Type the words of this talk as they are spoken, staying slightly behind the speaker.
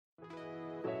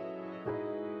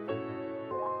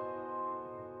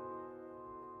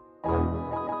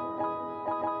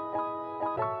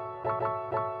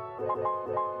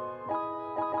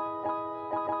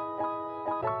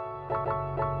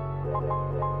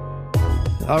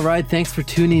All right, thanks for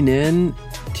tuning in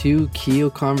to Keo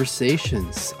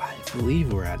Conversations. I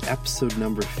believe we're at episode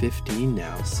number 15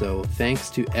 now. So thanks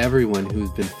to everyone who's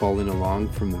been following along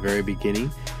from the very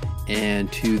beginning.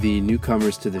 And to the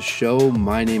newcomers to the show,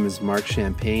 my name is Mark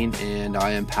Champagne, and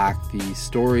I unpack the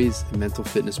stories and mental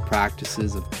fitness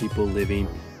practices of people living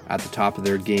at the top of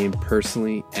their game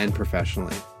personally and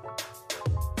professionally.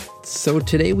 So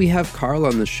today we have Carla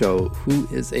on the show, who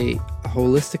is a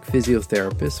holistic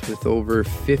physiotherapist with over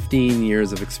 15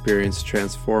 years of experience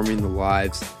transforming the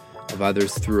lives of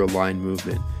others through aligned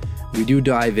movement. We do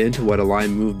dive into what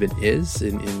aligned movement is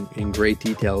in great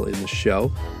detail in the show,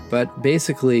 but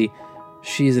basically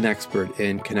she's an expert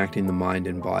in connecting the mind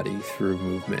and body through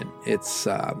movement. It's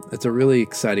a really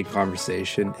exciting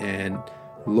conversation and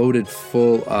loaded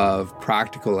full of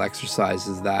practical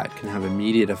exercises that can have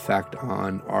immediate effect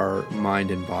on our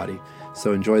mind and body.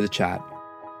 So enjoy the chat.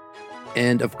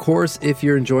 And of course, if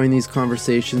you're enjoying these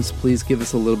conversations, please give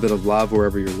us a little bit of love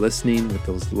wherever you're listening with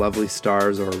those lovely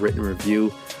stars or a written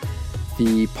review.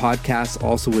 The podcast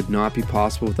also would not be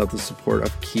possible without the support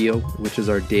of Keo, which is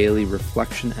our daily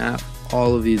reflection app.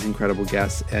 All of these incredible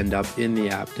guests end up in the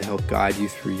app to help guide you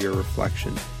through your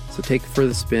reflection. So take it for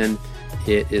the spin.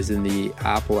 It is in the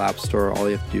Apple App Store. All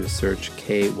you have to do is search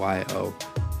KYO.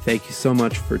 Thank you so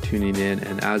much for tuning in,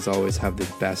 and as always, have the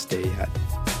best day yet.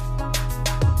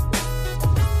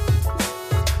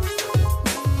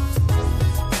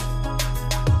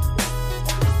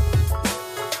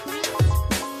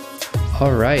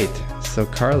 All right. So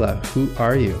Carla, who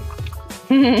are you?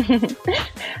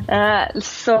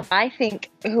 So I think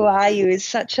who are you is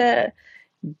such a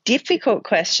difficult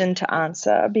question to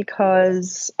answer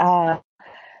because I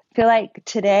feel like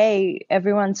today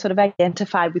everyone's sort of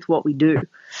identified with what we do.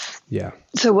 Yeah.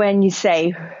 So when you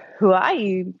say, who are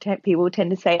you? People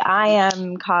tend to say, I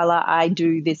am Carla, I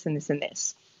do this and this and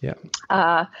this. Yeah.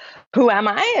 Who am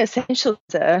I? Essentially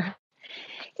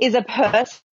is a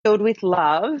person filled with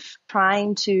love,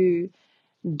 trying to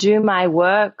do my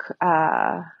work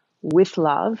with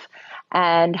love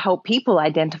and help people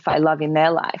identify love in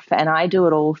their life. And I do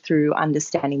it all through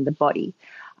understanding the body.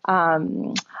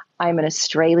 I'm an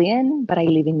Australian, but I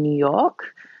live in New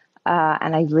York,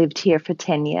 and I've lived here for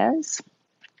 10 years.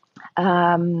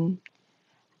 And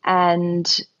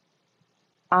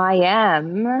I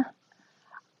am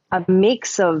a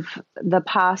mix of the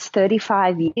past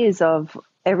 35 years of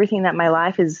everything that my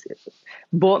life has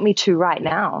brought me to right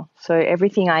now. So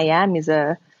everything I am is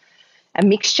a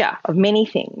mixture of many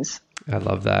things. I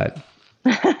love that.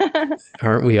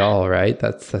 Aren't we all, right?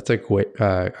 That's a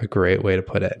great way to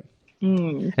put it.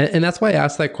 And that's why I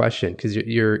asked that question, because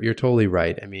you're totally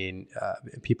right. I mean,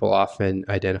 people often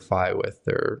identify with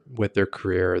their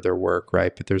career or their work,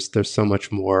 right? But there's so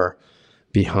much more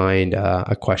behind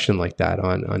a question like that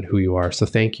on who you are. So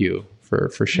thank you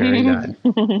for sharing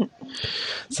that.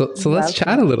 So let's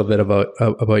chat a little bit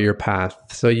about your path.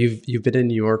 So you've been in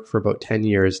New York for about 10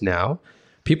 years now.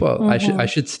 People, I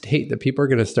should state that people are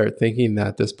going to start thinking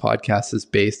that this podcast is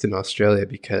based in Australia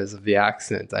because of the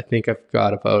accent. I think I've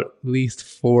got about at least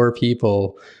 4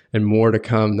 people and more to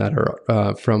come that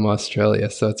are from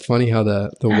Australia. So it's funny how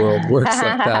the world works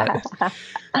like that.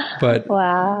 But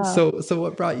wow. So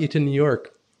what brought you to New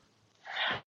York?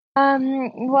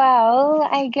 Well,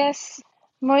 I guess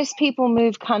most people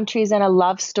move countries and a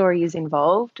love story is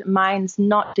involved. Mine's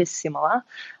not dissimilar.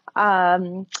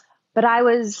 But I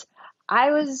was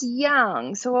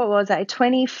young. So what was I?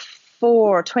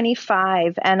 24,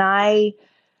 25. And I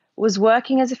was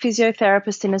working as a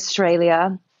physiotherapist in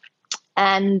Australia.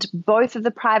 And both of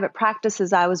the private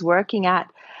practices I was working at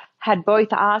had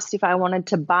both asked if I wanted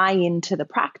to buy into the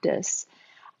practice.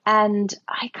 And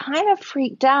I kind of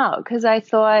freaked out because I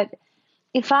thought,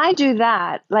 if I do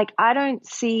that, like, I don't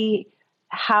see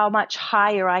how much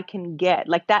higher I can get.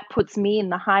 Like, that puts me in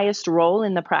the highest role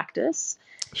in the practice.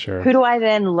 Sure. Who do I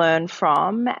then learn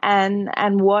from?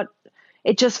 And what,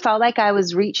 it just felt like I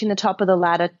was reaching the top of the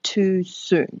ladder too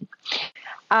soon.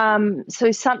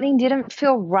 So something didn't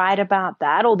feel right about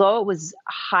that, although it was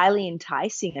highly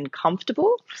enticing and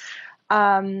comfortable.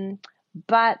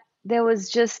 But there was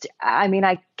just, I mean,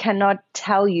 I cannot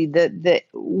tell you that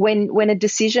when a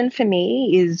decision for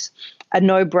me is a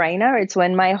no-brainer, it's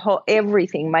when my whole,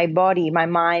 everything, my body, my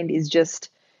mind is just,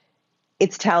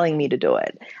 it's telling me to do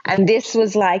it. And this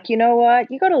was like, you know what?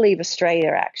 You got to leave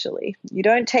Australia, actually. You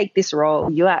don't take this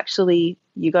role. You got to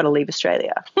leave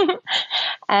Australia.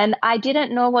 And I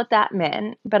didn't know what that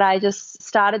meant, but I just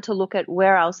started to look at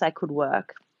where else I could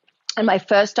work. And my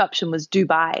first option was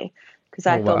Dubai, because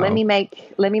I thought, let me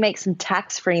make some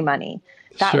tax-free money.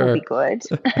 That will Sure. be good.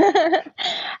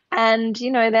 And,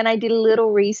 then I did a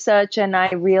little research and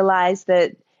I realized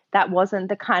that that wasn't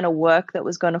the kind of work that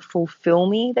was going to fulfill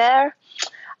me there.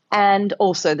 And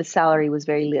also the salary was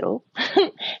very little.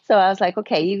 So I was like,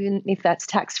 okay, even if that's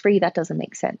tax free, that doesn't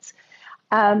make sense.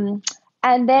 And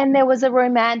then there was a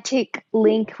romantic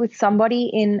link with somebody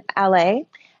in LA.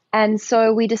 And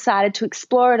so we decided to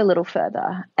explore it a little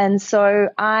further. And so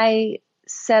I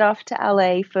set off to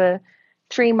LA for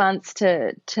 3 months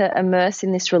to immerse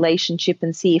in this relationship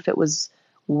and see if it was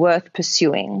worth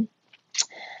pursuing.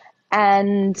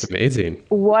 And It's amazing.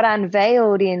 what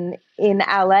unveiled in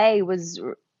LA was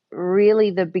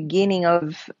really the beginning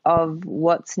of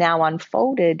what's now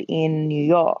unfolded in New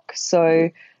York. So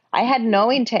I had no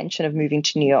intention of moving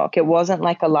to New York. It wasn't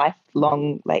like a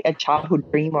lifelong, like a childhood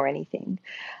dream or anything.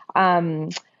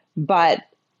 But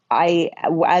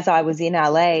as I was in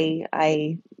LA,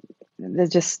 there's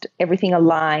just everything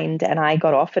aligned, and I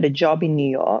got offered a job in New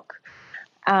York.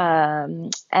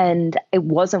 And it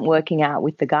wasn't working out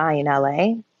with the guy in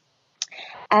LA.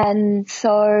 And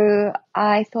so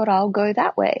I thought I'll go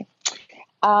that way.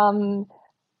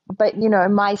 But,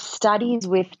 my studies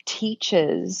with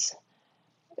teachers,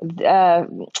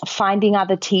 finding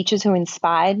other teachers who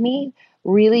inspired me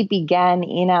really began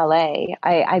in LA.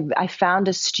 I found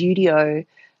a studio.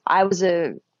 I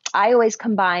always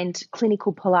combined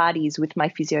clinical Pilates with my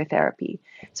physiotherapy.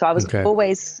 So I was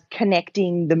always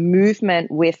connecting the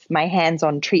movement with my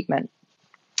hands-on treatment.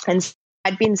 And so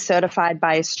I'd been certified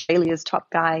by Australia's top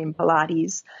guy in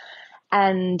Pilates.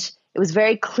 And it was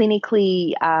very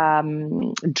clinically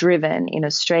driven in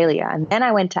Australia. And then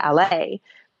I went to LA,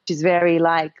 which is very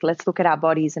like, let's look at our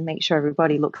bodies and make sure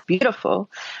everybody looks beautiful.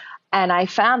 And I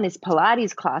found this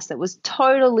Pilates class that was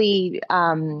totally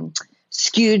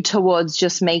skewed towards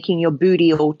just making your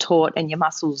booty all taut and your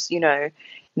muscles,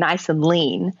 nice and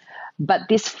lean. But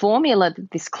this formula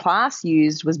that this class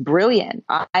used was brilliant.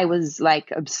 I was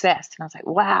like obsessed. And I was like,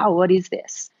 wow, what is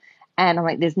this? And I'm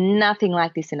like, there's nothing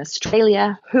like this in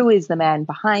Australia. Who is the man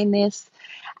behind this?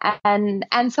 And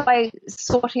so I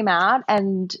sought him out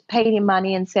and paid him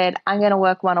money and said, I'm going to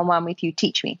work one-on-one with you.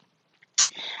 Teach me.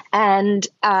 And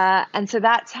so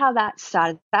that's how that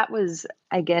started. That was,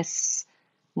 I guess,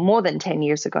 more than 10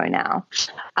 years ago now.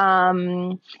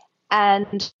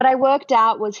 And what I worked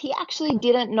out was he actually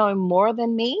didn't know more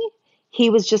than me. He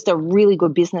was just a really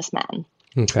good businessman.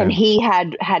 Okay. And he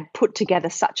had put together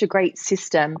such a great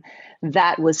system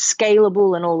that was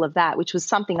scalable and all of that, which was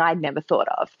something I'd never thought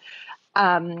of.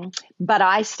 But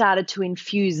I started to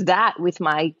infuse that with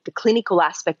the clinical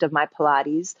aspect of my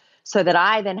Pilates, so that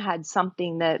I then had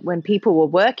something that when people were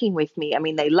working with me, I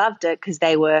mean, they loved it because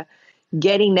they were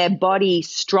getting their body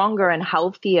stronger and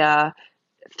healthier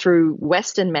through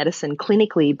Western medicine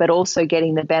clinically, but also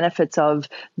getting the benefits of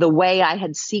the way I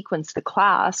had sequenced the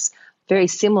class, very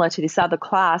similar to this other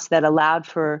class that allowed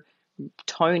for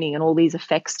toning and all these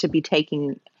effects to be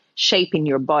taking shape in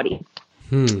your body.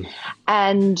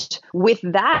 And with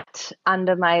that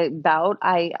under my belt,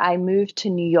 I moved to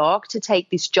New York to take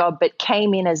this job, but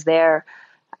came in as their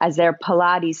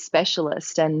Pilates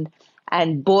specialist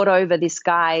and brought over this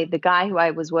guy, the guy who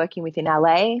I was working with in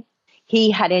LA.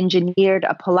 He had engineered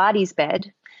a Pilates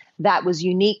bed that was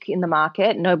unique in the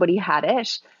market. Nobody had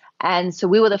it. And so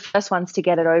we were the first ones to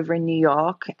get it over in New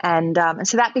York. And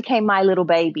so that became my little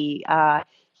baby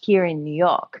here in New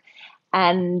York.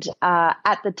 And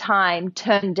at the time,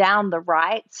 turned down the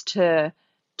rights to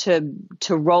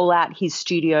roll out his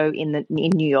studio in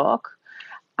New York,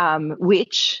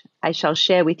 which I shall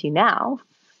share with you now.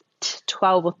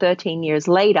 12 or 13 years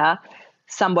later,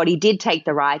 somebody did take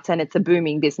the rights, and it's a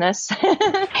booming business.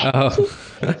 Oh.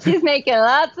 She's making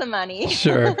lots of money.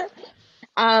 Sure.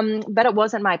 But it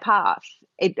wasn't my path.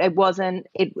 It wasn't.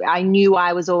 I knew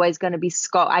I was always going to be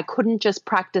I couldn't just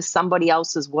practice somebody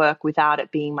else's work without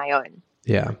it being my own.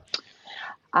 Yeah.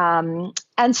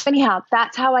 And so anyhow,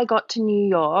 that's how I got to New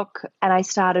York, and I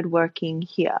started working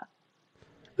here.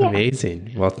 Yeah.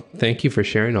 Amazing. Well, thank you for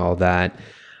sharing all that.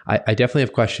 I definitely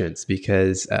have questions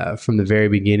because from the very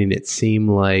beginning, it seemed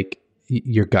like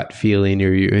your gut feeling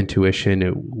or your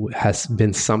intuition has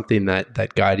been something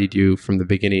that guided you from the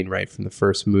beginning, right? From the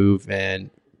first move, and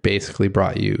basically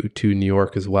brought you to New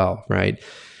York as well, right?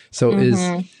 So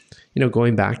is,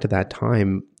 going back to that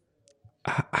time,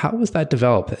 how was that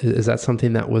developed? Is that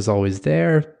something that was always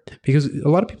there? Because a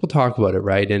lot of people talk about it,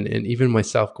 right? And even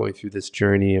myself going through this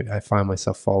journey, I find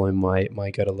myself following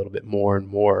my gut a little bit more and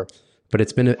more. But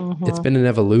it's been an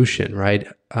evolution, right?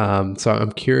 So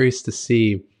I'm curious to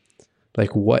see,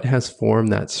 like, what has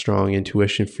formed that strong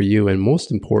intuition for you, and most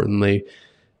importantly,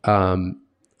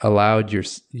 allowed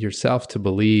yourself to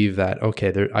believe that,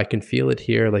 okay, there, I can feel it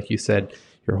here. Like you said,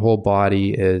 your whole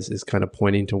body is kind of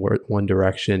pointing toward one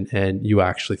direction and you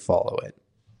actually follow it.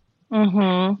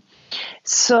 Mm-hmm.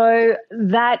 So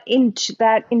that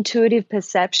intuitive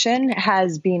perception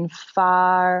has been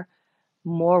far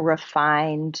more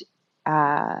refined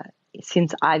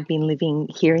since I've been living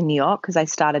here in New York, because I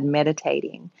started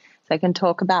meditating. So I can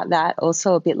talk about that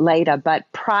also a bit later. But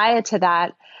prior to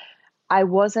that, I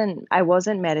wasn't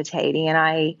meditating, and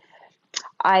I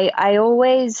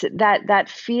always that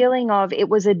feeling of, it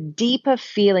was a deeper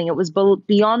feeling. It was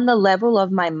beyond the level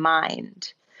of my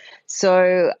mind.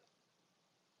 So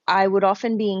I would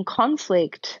often be in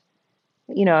conflict,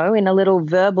 in a little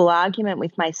verbal argument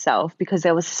with myself, because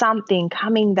there was something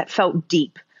coming that felt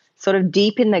deep, sort of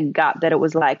deep in the gut, that it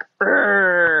was like,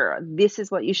 this is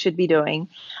what you should be doing.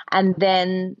 And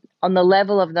then on the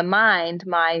level of the mind,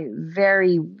 my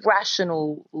very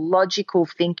rational, logical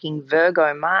thinking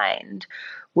Virgo mind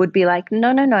would be like,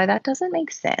 no, that doesn't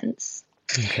make sense.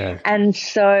 Okay. And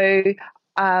so,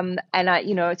 and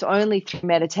it's only through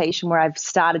meditation where I've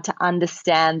started to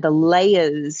understand the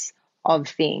layers of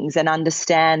things and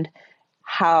understand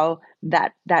how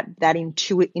that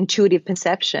intuitive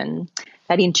perception,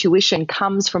 that intuition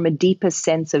comes from a deeper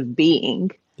sense of being.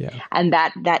 Yeah. And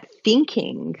that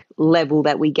thinking level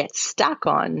that we get stuck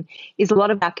on is a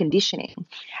lot of our conditioning.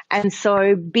 And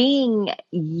so being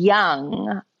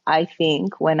young, I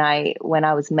think, when I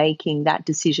was making that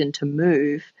decision to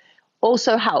move,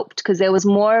 also helped, because there was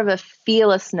more of a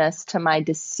fearlessness to my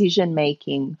decision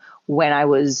making when I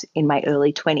was in my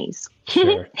early 20s.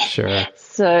 Sure.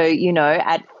 So,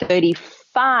 at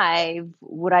 35,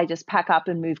 would I just pack up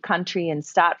and move country and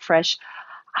start fresh?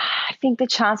 I think the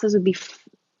chances would be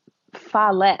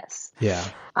far less. Yeah.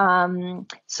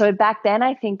 So back then,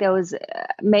 I think there was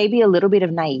maybe a little bit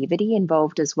of naivety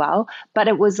involved as well, but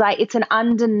it was like, it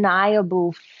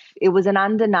was an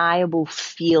undeniable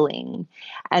feeling.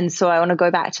 And so I want to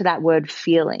go back to that word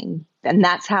feeling. And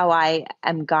that's how I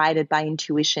am guided by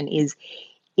intuition, is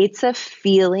it's a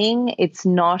feeling. It's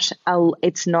not a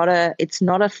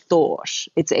thought.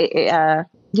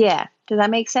 Yeah. Does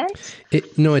that make sense?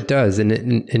 No, it does.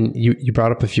 And you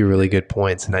brought up a few really good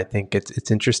points. And I think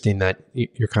it's interesting that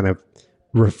you're kind of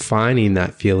refining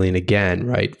that feeling again,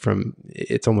 right?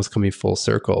 It's almost coming full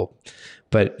circle.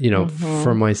 But,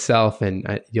 for myself,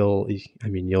 and you'll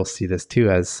see this too,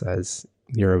 as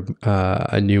you're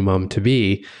a new mom to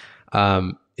be,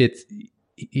 it's,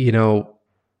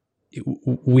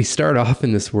 we start off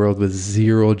in this world with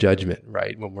zero judgment,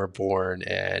 right? When we're born,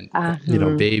 and,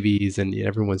 babies, and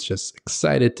everyone's just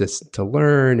excited to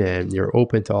learn, and you're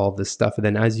open to all this stuff. And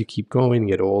then as you keep going, you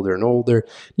get older and older,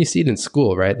 you see it in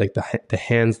school, right? Like the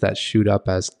hands that shoot up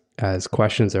as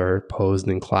questions are posed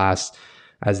in class.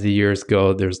 As the years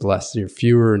go, there's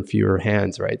fewer and fewer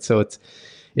hands, right? So it's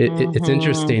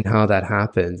interesting how that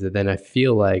happens. And then I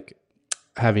feel like,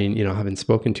 having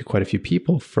spoken to quite a few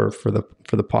people for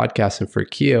the podcast and for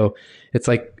Keo, it's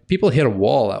like people hit a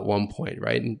wall at one point,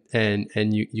 right?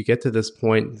 And you get to this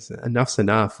point, enough's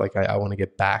enough. Like I want to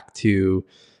get back to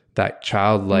that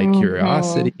childlike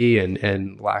curiosity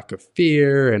and lack of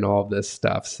fear and all this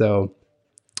stuff. So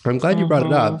I'm glad you brought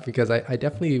it up, because I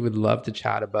definitely would love to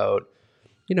chat about,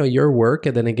 your work.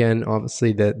 And then again,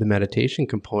 obviously the meditation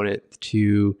component,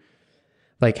 to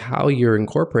like how you're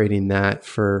incorporating that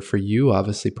for you,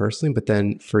 obviously personally, but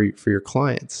then for your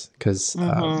clients. Because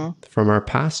from our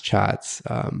past chats,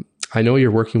 I know you're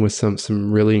working with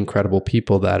some really incredible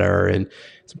people that are in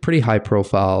some pretty high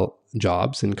profile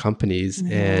jobs and companies.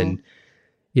 And,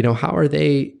 how are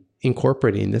they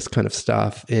incorporating this kind of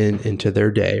stuff into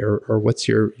their day, or what's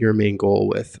your main goal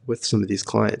with some of these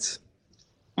clients?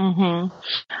 Also,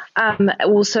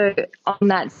 on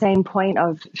that same point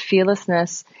of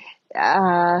fearlessness,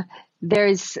 I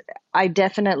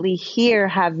definitely here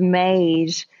have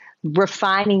made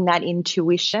refining that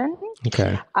intuition.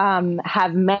 Okay.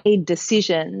 Have made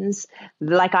decisions.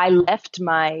 Like I left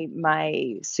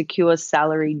my secure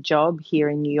salaried job here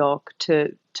in New York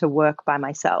to work by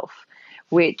myself,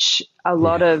 which a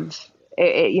lot of,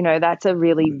 that's a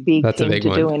really big thing to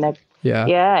do in a,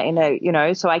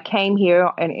 so I came here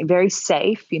and very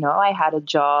safe, I had a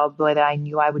job where I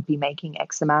knew I would be making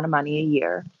X amount of money a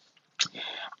year.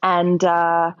 And,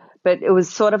 but it was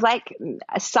sort of like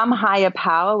some higher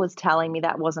power was telling me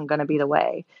that wasn't going to be the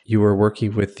way. You were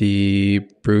working with the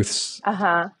Bruce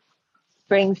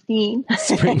Springsteen.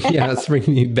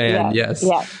 Springsteen band. Yes.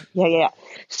 Yeah.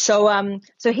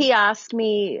 So he asked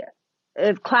me,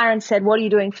 Clarence said, "What are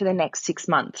you doing for the next 6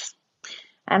 months?"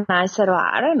 And I said, "Well,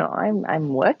 I don't know. I'm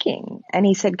working." And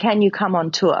he said, "Can you come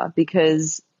on tour?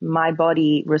 Because my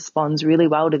body responds really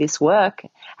well to this work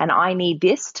and I need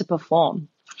this to perform.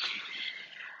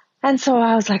 And so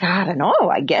I was like, I don't know,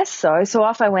 I guess so. So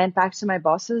off I went back to my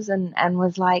bosses and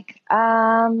was like,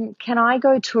 can I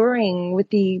go touring with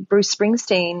the Bruce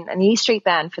Springsteen and the E Street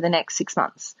Band for the next 6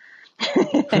 months?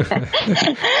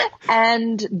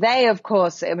 And they, of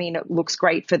course, I mean, it looks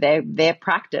great for their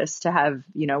practice to have,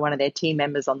 one of their team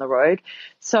members on the road.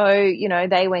 So,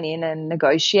 they went in and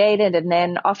negotiated and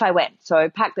then off I went. So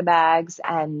packed the bags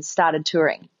and started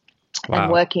touring. Wow.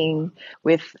 And working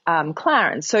with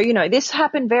Clarence. So, this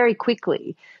happened very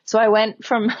quickly. So I went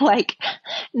from like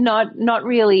not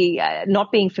really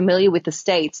not being familiar with the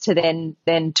States to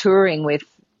then touring with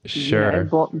sure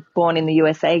born in the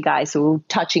USA guys. So we're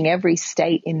touching every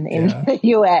state in the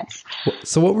US.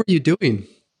 So what were you doing?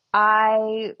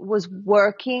 I was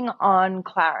working on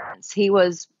Clarence. He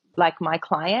was like my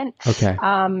client. Okay.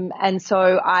 And so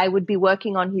I would be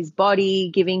working on his body,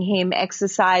 giving him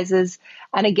exercises.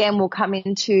 And again, we'll come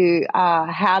into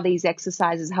how these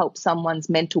exercises help someone's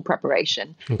mental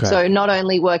preparation. Okay. So not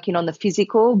only working on the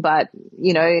physical, but,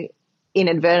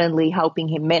 inadvertently helping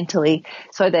him mentally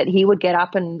so that he would get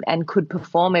up and could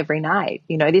perform every night.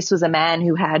 This was a man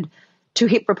who had 2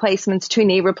 hip replacements, 2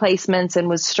 knee replacements, and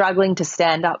was struggling to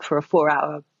stand up for a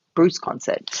 4-hour Bruce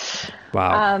concert.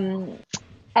 Wow.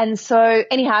 And so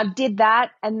anyhow, did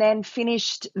that and then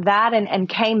finished that and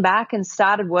came back and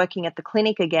started working at the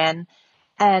clinic again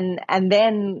and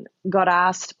then got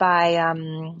asked by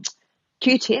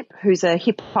Q-Tip, who's a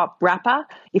hip hop rapper,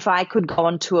 if I could go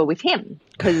on tour with him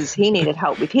because he needed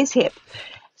help with his hip.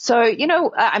 So,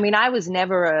 I was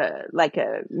never a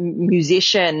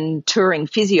musician touring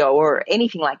physio or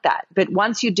anything like that. But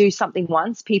once you do something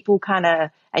once, people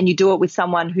and you do it with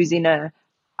someone who's in a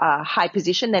high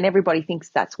position, then everybody thinks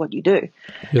that's what you do.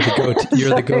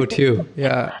 You're the go-to.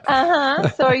 Yeah.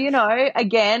 So,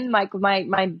 again,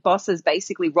 my bosses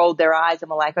basically rolled their eyes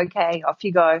and were like, okay, off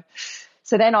you go.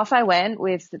 So then off I went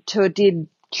did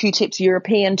Q-Tip's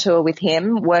European tour with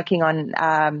him, working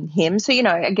on him. So,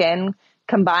 again,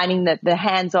 combining the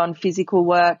hands-on physical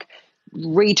work,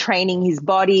 retraining his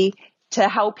body to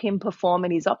help him perform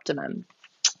at his optimum.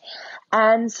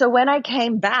 And so when I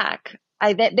came back,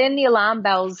 then the alarm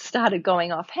bells started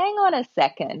going off. Hang on a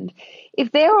second.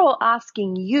 If they're all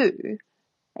asking you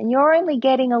and you're only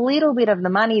getting a little bit of the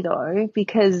money though,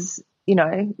 because,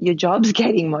 your job's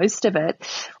getting most of it,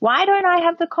 why don't I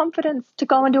have the confidence to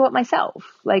go and do it myself?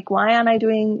 Like, why aren't I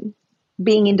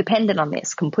being independent on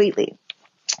this completely?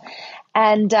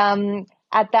 And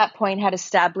at that point had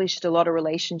established a lot of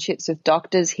relationships with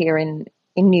doctors here in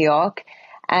New York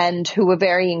and who were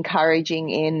very encouraging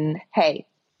in, hey,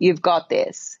 you've got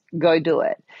this, go do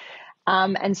it.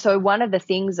 And so one of the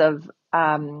things of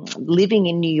living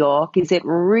in New York is it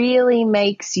really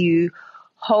makes you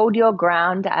hold your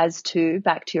ground as to,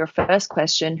 back to your first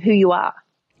question, who you are.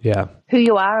 Yeah. Who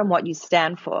you are and what you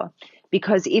stand for.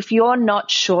 Because if you're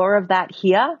not sure of that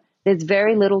here, there's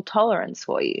very little tolerance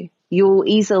for you. You'll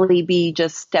easily be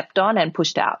just stepped on and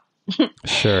pushed out.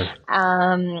 Sure.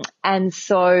 And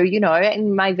so,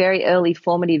 in my very early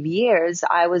formative years,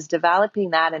 I was developing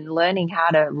that and learning how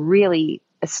to really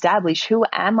establish who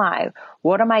am I?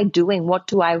 What am I doing? What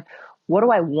do I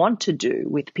want to do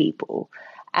with people?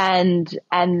 And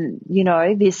I'm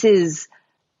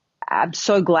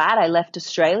so glad I left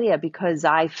Australia because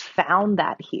I found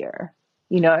that here.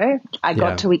 I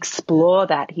got to explore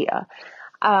that here.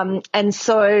 And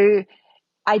so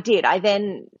I did. I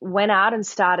then went out and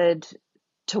started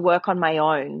to work on my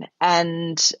own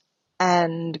and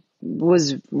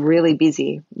was really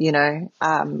busy,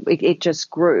 it just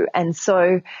grew. And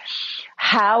so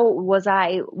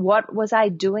what was I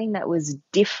doing that was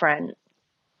different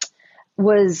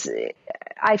was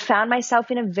I found myself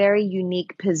in a very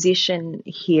unique position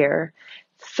here.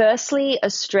 Firstly,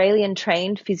 Australian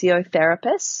trained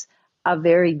physiotherapists are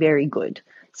very, very good.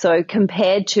 So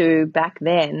compared to back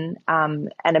then,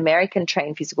 an American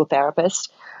trained physical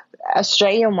therapist,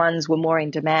 Australian ones were more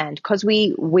in demand because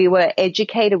we were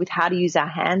educated with how to use our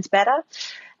hands better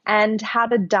and how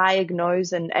to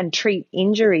diagnose and treat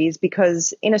injuries,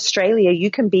 because in Australia, you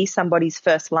can be somebody's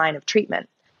first line of treatment,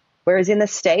 whereas in the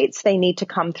States, they need to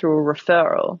come through a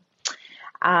referral.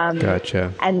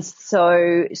 Gotcha. And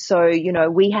so,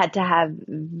 we had to have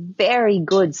very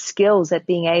good skills at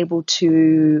being able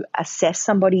to assess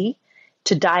somebody,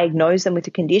 to diagnose them with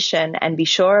a condition and be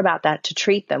sure about that to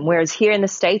treat them. Whereas here in the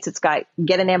States, it's got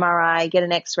get an MRI, get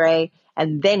an X-ray,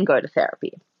 and then go to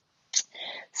therapy.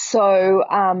 So,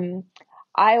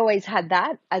 I always had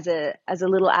that as a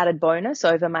little added bonus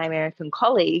over my American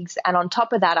colleagues. And on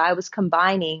top of that, I was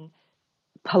combining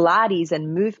Pilates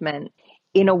and movement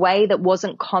in a way that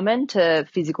wasn't common to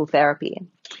physical therapy.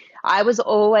 I was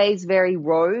always very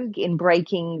rogue in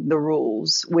breaking the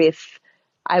rules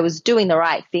I was doing the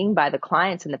right thing by the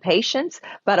clients and the patients,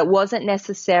 but it wasn't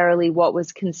necessarily what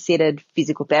was considered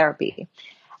physical therapy.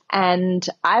 And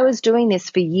I was doing this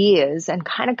for years and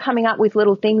kind of coming up with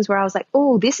little things where I was like,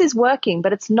 oh, this is working,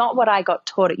 but it's not what I got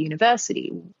taught at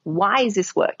university. Why is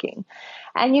this working?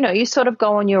 And, you sort of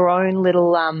go on your own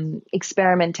little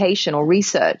experimentation or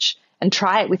research and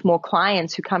try it with more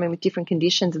clients who come in with different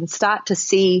conditions and start to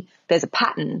see there's a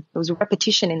pattern. There was a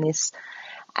repetition in this,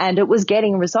 and it was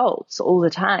getting results all the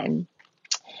time.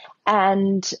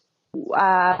 And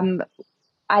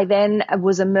I then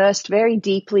was immersed very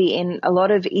deeply in a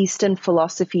lot of Eastern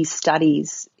philosophy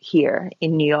studies here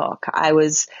in New York.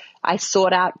 I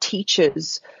sought out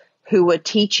teachers who were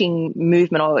teaching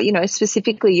movement or,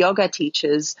 specifically yoga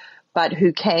teachers, but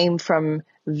who came from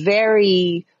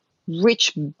very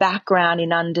rich background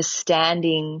in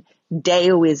understanding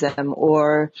Daoism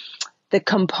or the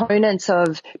components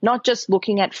of not just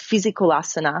looking at physical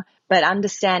asana, but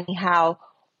understanding how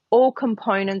all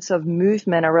components of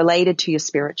movement are related to your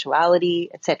spirituality,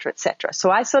 et cetera, et cetera. So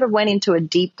I sort of went into a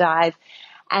deep dive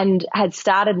and had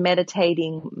started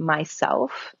meditating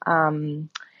myself,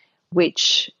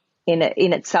 which in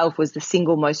itself was the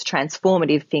single most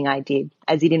transformative thing I did,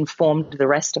 as it informed the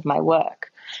rest of my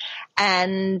work.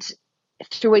 And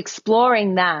through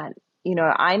exploring that,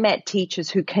 I met teachers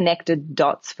who connected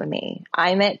dots for me.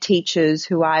 I met teachers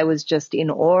who I was just in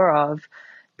awe of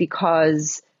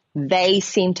because they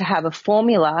seemed to have a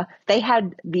formula. They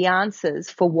had the answers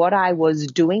for what I was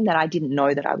doing that I didn't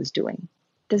know that I was doing.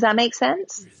 Does that make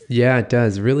sense? Yeah, it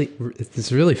does.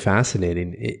 It's really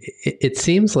fascinating. It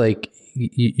seems like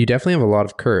you definitely have a lot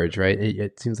of courage, right?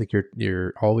 It seems like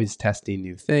you're always testing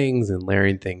new things and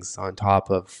layering things on top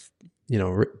of,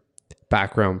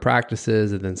 background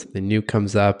practices, and then something new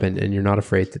comes up and you're not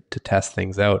afraid to test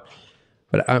things out.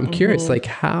 But I'm curious, like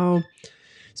how,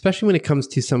 especially when it comes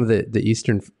to some of the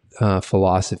Eastern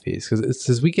philosophies,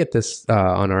 because we get this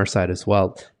on our side as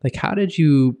well. Like, how did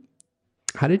you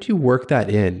work that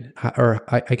in?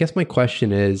 I guess my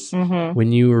question is,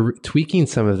 when you were tweaking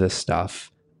some of this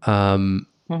stuff, my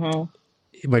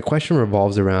question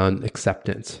revolves around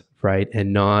acceptance, right?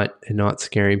 And not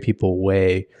scaring people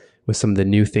away with some of the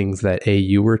new things that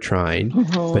you were trying,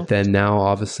 but then now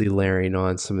obviously layering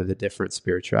on some of the different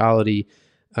spirituality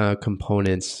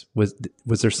components. Was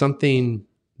there something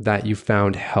that you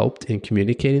found helped in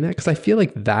communicating that? Because I feel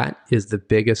like that is the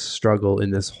biggest struggle in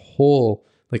this whole,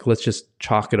 like, let's just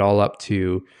chalk it all up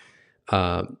to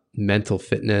mental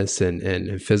fitness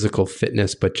and physical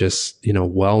fitness, but just,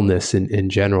 wellness in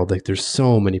general. Like, there's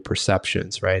so many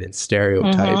perceptions, right? And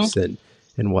stereotypes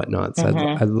and whatnot. So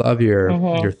I love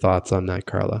your thoughts on that,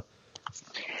 Carla.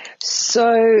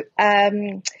 So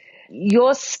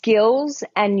your skills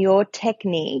and your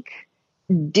technique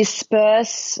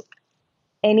disperse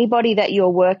anybody that you're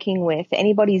working with,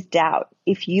 anybody's doubt.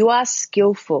 If you are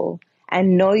skillful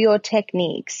and know your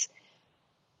techniques,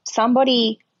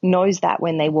 somebody knows that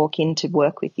when they walk in to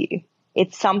work with you.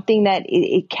 It's something that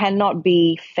it cannot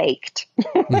be faked.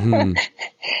 When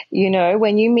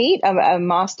you meet a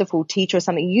masterful teacher or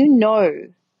something,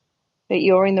 that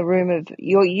you're in the room of,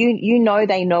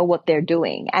 they know what they're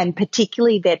doing, and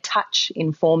particularly their touch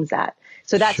informs that.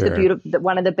 So that's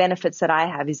one of the benefits that I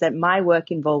have is that my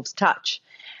work involves touch,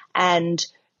 and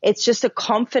it's just a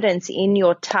confidence in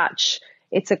your touch.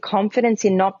 It's a confidence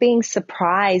in not being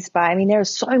surprised by, there are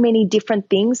so many different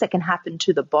things that can happen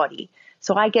to the body.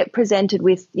 So I get presented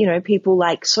with, people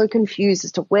like so confused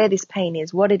as to where this pain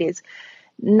is, what it is.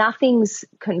 Nothing's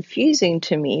confusing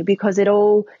to me because it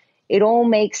all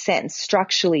makes sense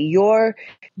structurally.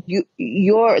 The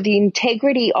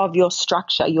integrity of your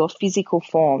structure, your physical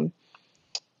form,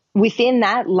 within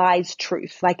that lies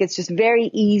truth. Like, it's just very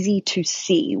easy to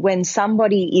see when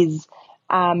somebody is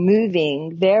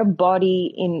moving, their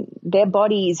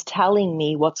body is telling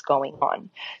me what's going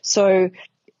on. So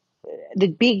a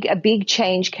big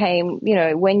change came,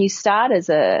 when you start as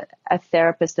a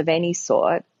therapist of any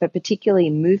sort, but particularly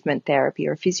movement therapy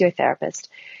or a physiotherapist,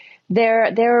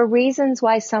 there are reasons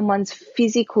why someone's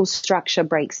physical structure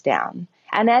breaks down.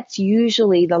 And that's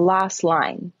usually the last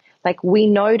line. Like, we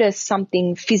notice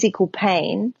something, physical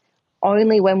pain,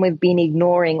 only when we've been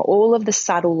ignoring all of the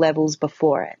subtle levels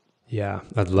before it. Yeah,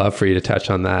 I'd love for you to touch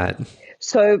on that.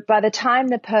 So by the time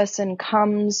the person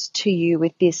comes to you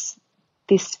with this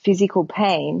physical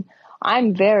pain,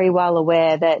 I'm very well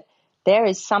aware that there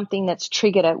is something that's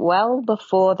triggered it well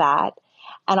before that,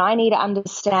 and I need to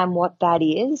understand what that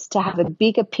is to have a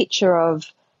bigger picture of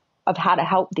how to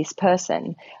help this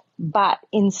person. But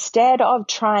instead of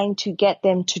trying to get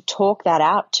them to talk that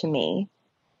out to me,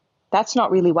 that's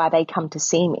not really why they come to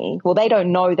see me. Well, they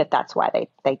don't know that that's why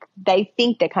they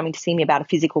think they're coming to see me about a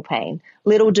physical pain.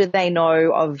 Little do they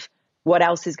know of what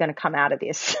else is going to come out of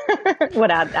this,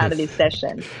 out of this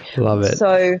session. Love it.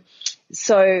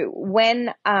 So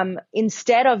when,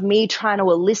 instead of me trying to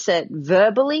elicit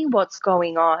verbally what's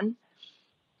going on,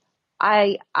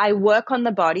 I work on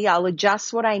the body. I'll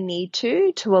adjust what I need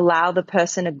to allow the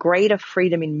person a greater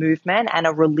freedom in movement and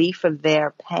a relief of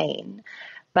their pain.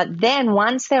 But then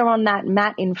once they're on that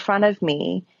mat in front of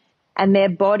me and their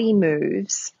body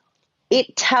moves,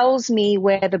 it tells me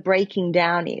where the breaking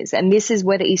down is. And this is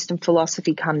where the Eastern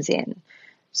philosophy comes in.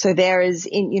 So there is,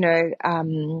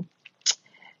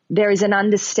 there is an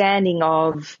understanding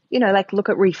of, like look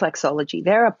at reflexology.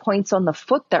 There are points on the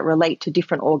foot that relate to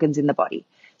different organs in the body.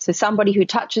 So somebody who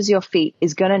touches your feet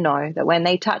is going to know that when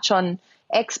they touch on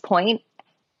X point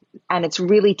and it's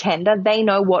really tender, they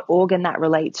know what organ that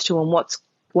relates to and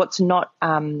what's not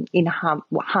in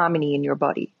harmony in your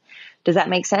body. Does that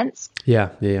make sense?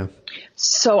 Yeah.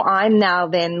 So I'm now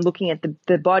then looking at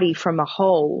the body from a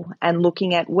whole and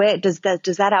looking at where does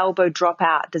that elbow drop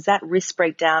out? Does that wrist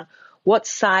break down? What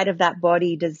side of that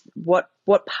body what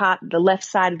part, the left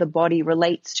side of the body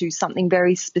relates to something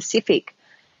very specific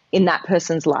in that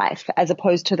person's life as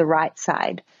opposed to the right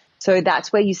side. So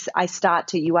that's where you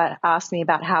asked me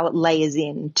about how it layers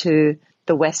into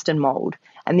the Western mold.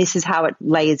 And this is how it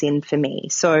layers in for me.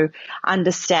 So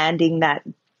understanding that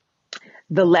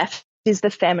the left is the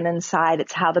feminine side.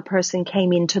 It's how the person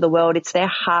came into the world. It's their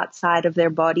heart side of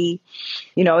their body.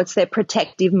 It's their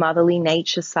protective motherly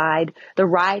nature side. The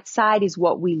right side is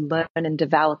what we learn and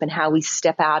develop and how we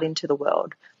step out into the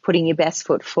world, putting your best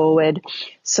foot forward.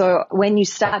 So when you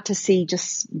start to see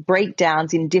just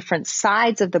breakdowns in different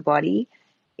sides of the body,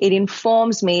 it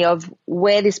informs me of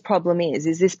where this problem is.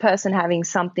 Is this person having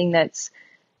something that's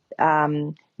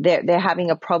they're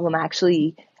having a problem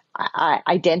actually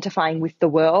identifying with the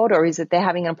world, or is it they're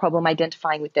having a problem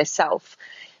identifying with their self?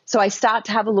 So I start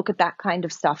to have a look at that kind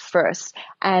of stuff first.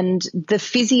 And the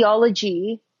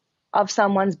physiology of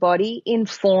someone's body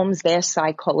informs their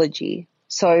psychology.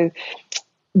 So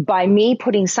by me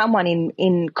putting someone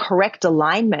in correct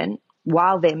alignment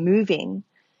while they're moving,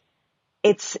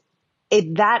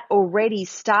 that already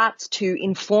starts to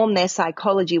inform their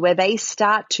psychology, where they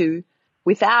start to,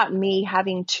 without me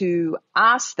having to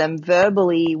ask them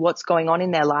verbally what's going on in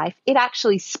their life, it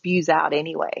actually spews out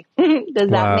anyway. Does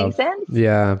that make sense?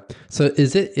 Yeah. So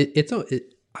is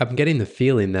I'm getting the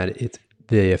feeling that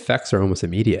the effects are almost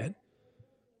immediate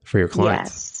for your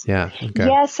clients. Yes. Yeah. Okay.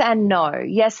 Yes and no.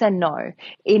 Yes and no.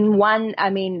 In one,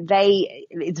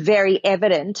 it's very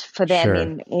evident for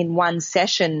them Sure. in one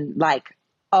session, like,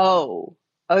 oh,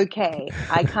 okay,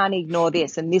 I can't ignore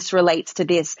this, and this relates to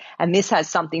this, and this has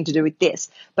something to do with this.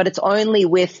 But it's only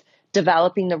with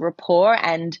developing the rapport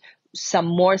and some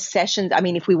more sessions.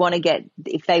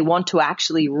 If they want to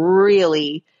actually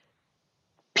really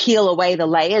peel away the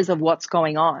layers of what's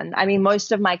going on.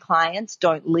 Most of my clients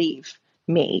don't leave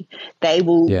me. They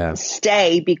will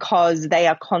stay because they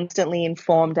are constantly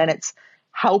informed, and it's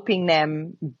helping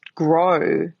them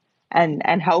grow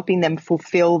and helping them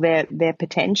fulfill their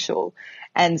potential.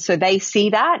 And so they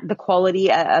see that, the quality,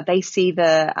 they see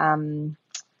the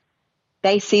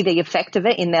effect of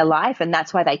it in their life, and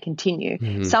that's why they continue.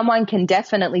 Mm-hmm. Someone can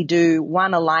definitely do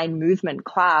one aligned movement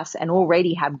class and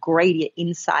already have greater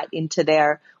insight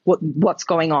into what's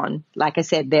going on. Like I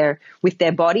said, they're with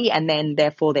their body and then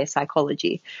therefore their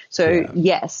psychology. So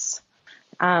yes.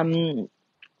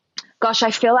 Gosh,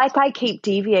 I feel like I keep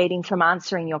deviating from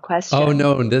answering your question. Oh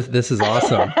no, this is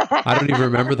awesome. I don't even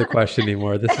remember the question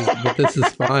anymore. This is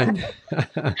fine.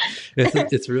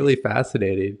 It's really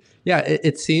fascinating. Yeah,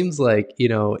 it seems like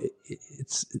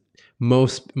it's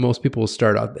most people will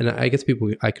start off, and I guess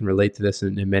I can relate to this,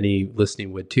 and many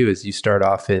listening would too. Is you start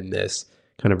off in this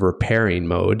kind of repairing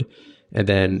mode, and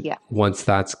then once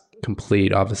that's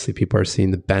complete, obviously people are seeing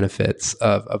the benefits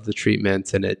of the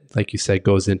treatments, and it, like you said,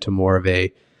 goes into more of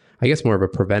a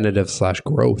preventative /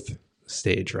 growth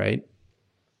stage, right?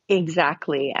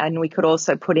 Exactly. And we could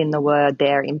also put in the word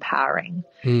there, empowering.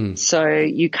 So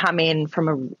you come in from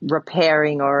a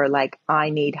repairing or like,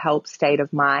 I need help state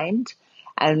of mind.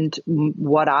 And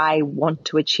what I want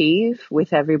to achieve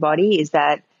with everybody is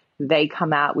that they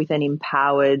come out with an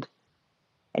empowered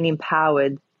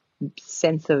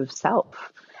sense of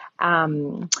self.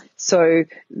 So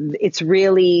it's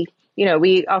really,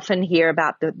 we often hear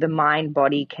about the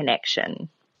mind-body connection.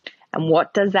 And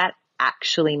what does that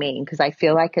actually mean? Because I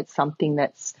feel like it's something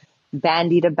that's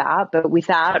bandied about, but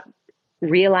without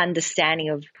real understanding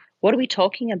of What are we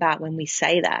talking about when we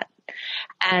say that?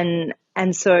 And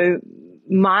so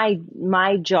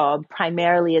my job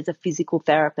primarily as a physical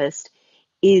therapist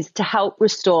is to help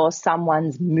restore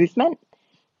someone's movement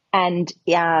and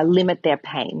limit their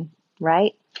pain,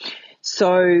 right?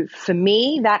 So for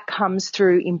me, that comes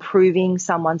through improving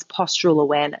someone's postural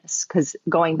awareness, because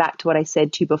going back to what I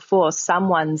said to you before,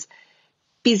 someone's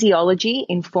physiology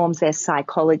informs their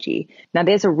psychology. Now,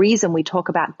 there's a reason we talk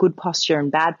about good posture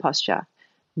and bad posture.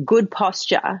 Good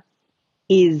posture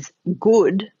is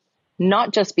good,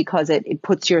 not just because it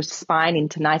puts your spine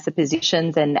into nicer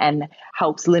positions and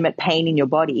helps limit pain in your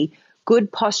body.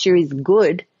 Good posture is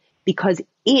good because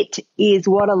it is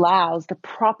what allows the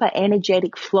proper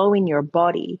energetic flow in your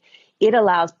body. It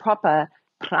allows proper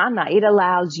prana. It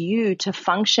allows you to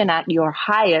function at your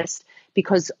highest,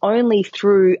 because only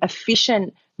through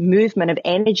efficient movement of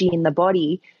energy in the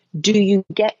body do you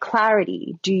get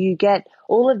clarity, do you get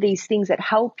all of these things that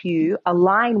help you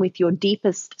align with your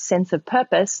deepest sense of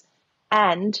purpose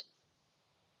and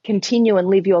continue and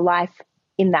live your life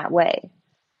in that way.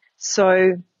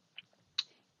 So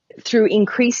through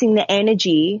increasing the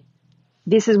energy,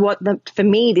 this is what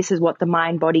the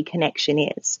mind-body connection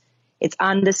is. It's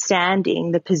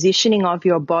understanding the positioning of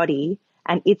your body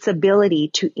and its ability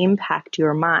to impact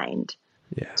your mind.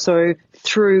 Yeah. So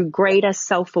through greater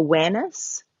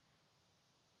self-awareness,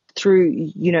 through,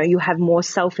 you have more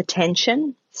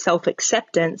self-attention,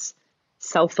 self-acceptance,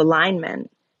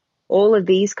 self-alignment, all of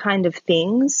these kind of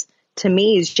things to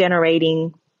me is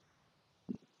generating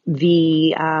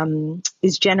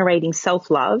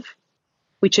self-love,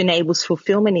 which enables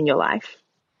fulfillment in your life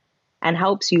and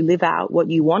helps you live out what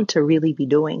you want to really be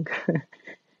doing.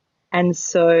 And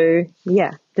so,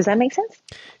 yeah, does that make sense?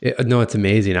 No, it's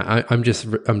amazing. I'm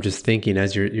just thinking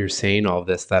as you're saying all of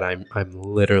this that I'm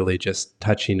literally just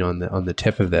touching on the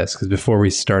tip of this, because before we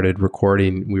started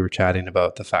recording, we were chatting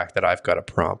about the fact that I've got a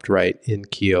prompt right in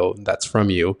Keo that's from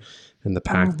you, and the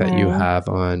pack that you have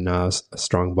on a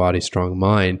Strong Body, Strong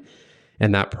Mind,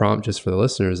 and that prompt, just for the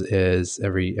listeners, is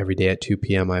every day at 2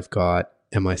 p.m. I've got,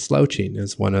 am I slouching?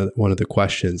 Is one of the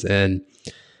questions. And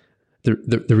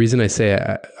the reason I say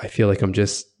I feel like I'm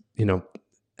just,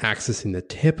 accessing the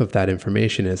tip of that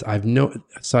information is I've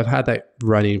had that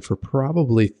running for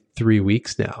probably 3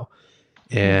 weeks now,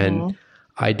 and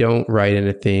I don't write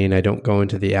anything. I don't go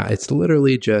into the app. It's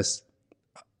literally just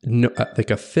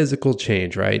like a physical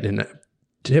change, right? And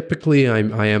typically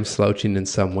I am slouching in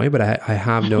some way, but I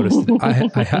have noticed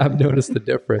I have noticed the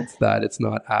difference that it's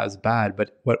not as bad.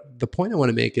 But what the point I want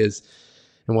to make is,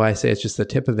 and why I say it's just the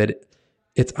tip of it,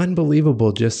 it's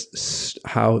unbelievable just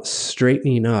how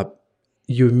straightening up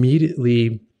you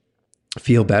immediately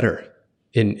feel better.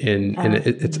 And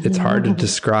it's hard to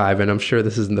describe. And I'm sure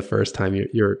this isn't the first time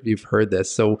you've heard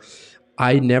this. So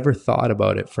I never thought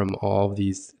about it from all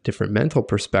these different mental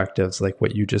perspectives, like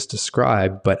what you just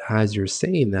described. But as you're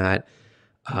saying that,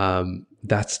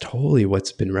 that's totally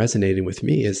what's been resonating with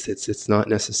me. Is it's not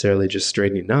necessarily just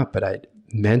straightening up, but I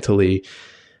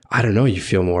don't know, you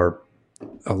feel more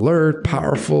alert,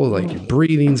 powerful, like your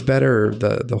breathing's better,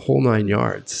 the whole 9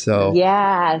 yards. So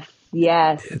yes.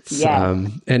 It's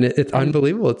and it's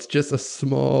unbelievable. It's just a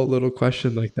small little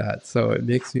question like that. So it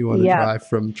makes me want to drive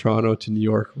from Toronto to New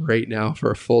York right now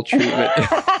for a full treatment.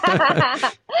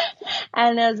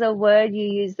 And there's a word you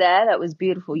used there that was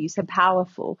beautiful. You said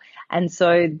powerful. And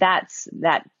so that's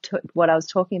what I was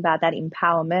talking about, that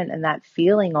empowerment and that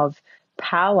feeling of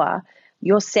power.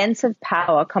 Your sense of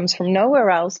power comes from nowhere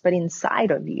else but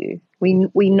inside of you.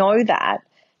 We know that,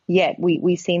 yet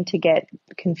we seem to get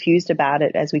confused about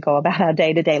it as we go about our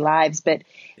day-to-day lives. But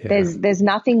there's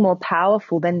nothing more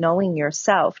powerful than knowing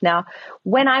yourself. Now,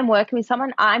 when I'm working with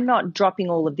someone, I'm not dropping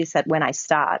all of this when I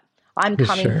start. I'm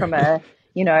coming from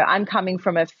I'm coming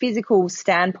from a physical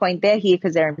standpoint. They're here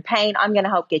because they're in pain. I'm going to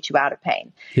help get you out of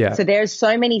pain. Yeah. So there's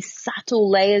so many subtle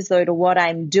layers, though, to what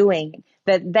I'm doing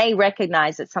that they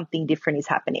recognize that something different is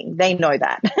happening. They know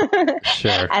that.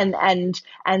 Sure.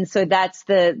 And so that's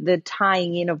the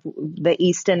tying in of the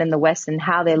Eastern and the Western,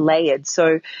 how they're layered.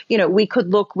 So, we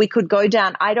could go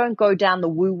down, I don't go down the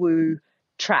woo-woo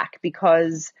track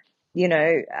because,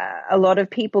 a lot of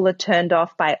people are turned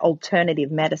off by alternative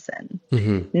medicine.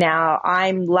 Mm-hmm. Now,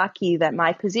 I'm lucky that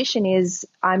my position is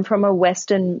I'm from a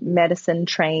Western medicine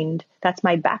trained. That's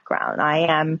my background. I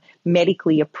am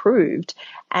medically approved.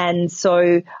 And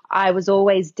so I was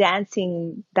always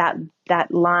dancing that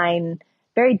line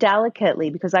very delicately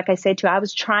because, like I said to you, I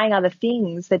was trying other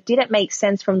things that didn't make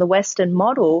sense from the Western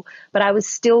model, but I was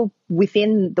still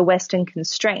within the Western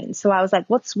constraints. So I was like,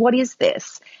 what is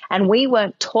this? And we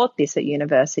weren't taught this at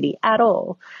university at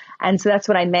all. And so that's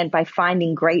what I meant by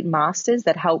finding great masters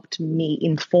that helped me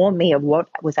inform me of what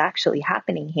was actually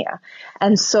happening here.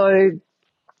 And so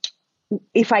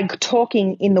if I'm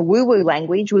talking in the woo-woo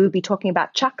language, we would be talking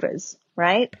about chakras,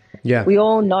 right? Yeah. We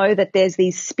all know that there's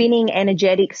these spinning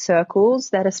energetic circles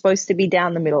that are supposed to be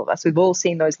down the middle of us. We've all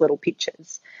seen those little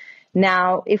pictures.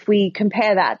 Now, if we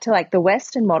compare that to like the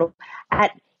Western model,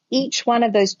 at each one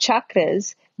of those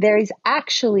chakras, there is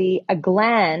actually a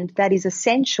gland that is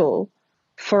essential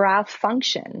for our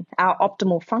function, our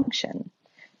optimal function.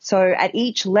 So at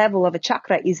each level of a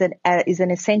chakra is an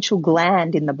essential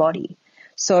gland in the body.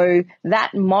 So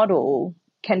that model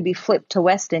can be flipped to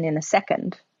Western in a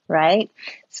second, right?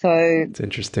 So it's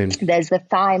interesting. There's the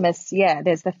thymus,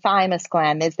 there's the thymus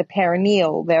gland, there's the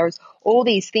perineal, there's all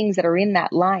these things that are in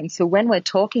that line. So when we're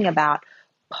talking about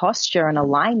posture and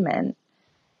alignment,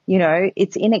 you know,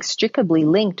 it's inextricably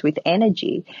linked with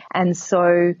energy. And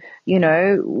so, you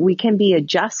know, we can be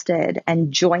adjusted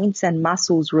and joints and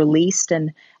muscles released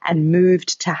and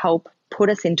moved to help put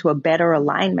us into a better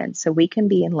alignment so we can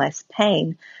be in less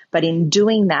pain. But in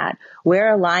doing that, we're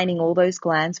aligning all those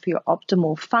glands for your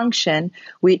optimal function,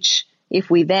 which if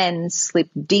we then slip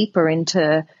deeper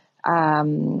into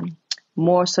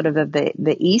more sort of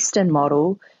the Eastern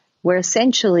model, we're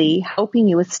essentially helping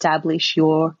you establish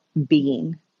your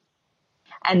being.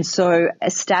 And so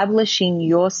establishing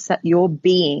your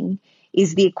being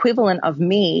is the equivalent of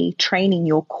me training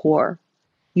your core.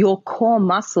 Your core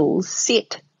muscles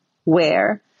sit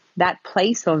where that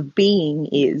place of being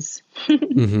is.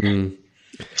 Mm-hmm.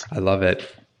 I love it.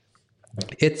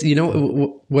 It's, you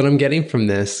know, what I'm getting from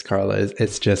this, Carla, is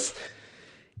it's just,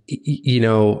 you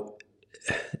know,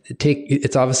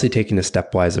 it's obviously taking a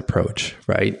stepwise approach,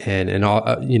 right? And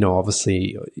all, you know,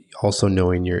 obviously also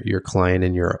knowing your client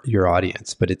and your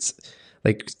audience, but it's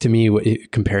like, to me,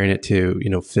 comparing it to, you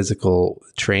know, physical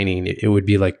training, it would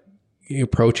be like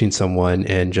approaching someone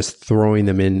and just throwing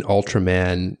them in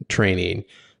Ultraman training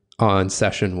on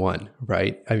session 1,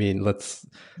 right? I mean, let's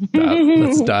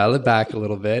dial it back a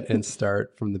little bit and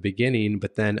start from the beginning.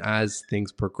 But then as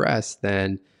things progress,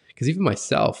 then, because even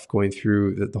myself going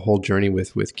through the whole journey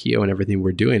with Keo and everything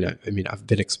we're doing, I mean, I've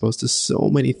been exposed to so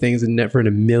many things, and never in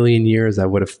a million years I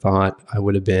would have thought I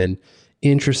would have been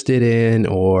interested in,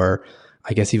 or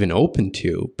I guess even open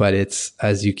to. But it's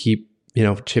as you keep, you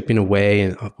know, chipping away,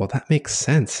 and well, that makes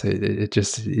sense. It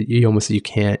just, you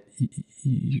can't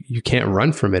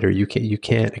run from it, or you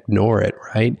can't ignore it,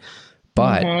 right?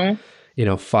 But Mm-hmm. you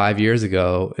know, 5 years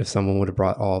ago, if someone would have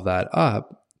brought all of that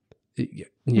up, you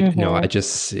know,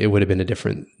 it would have been a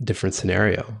different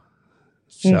scenario.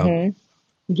 So,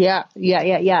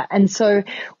 Yeah. And so,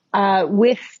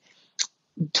 with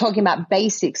talking about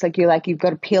basics, you've got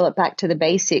to peel it back to the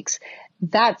basics.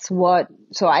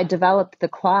 So I developed the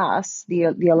class, the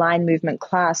Align Movement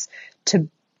class, to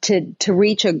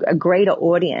reach a greater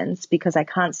audience, because I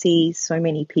can't see so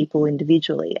many people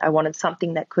individually. I wanted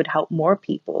something that could help more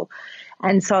people.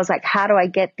 And so I was like, how do I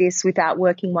get this without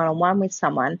working one-on-one with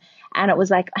someone? And it was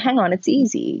like, hang on, it's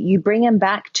easy. You bring them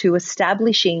back to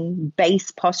establishing base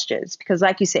postures, because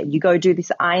like you said, you go do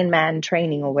this Ironman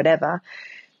training or whatever.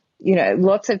 You know,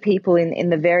 lots of people in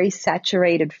the very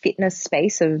saturated fitness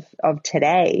space of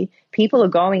today, people are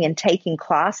going and taking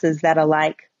classes that are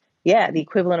like, the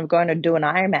equivalent of going to do an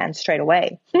Ironman straight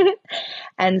away.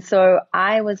 And so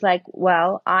I was like,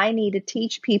 well, I need to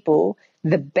teach people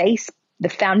the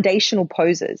foundational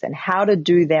poses and how to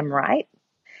do them right,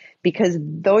 because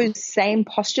those same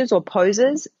postures or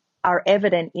poses are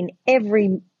evident in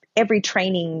every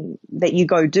training that you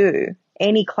go do,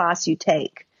 any class you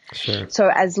take. Sure. So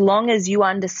as long as you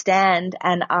understand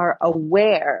and are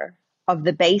aware of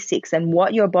the basics and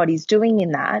what your body's doing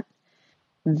in that,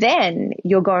 then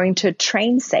you're going to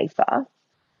train safer,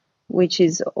 which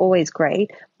is always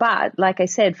great. But like I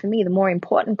said, for me, the more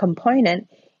important component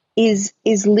is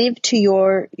live to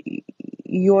your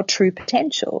true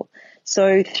potential.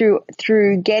 So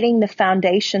through getting the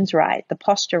foundations right, the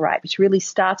posture right, which really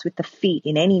starts with the feet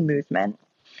in any movement,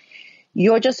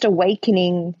 you're just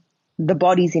awakening the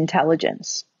body's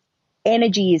intelligence.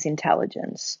 Energy is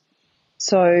intelligence.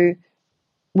 So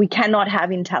we cannot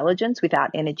have intelligence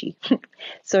without energy.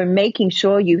 So making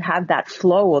sure you have that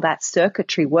flow or that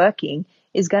circuitry working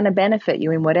is going to benefit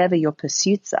you in whatever your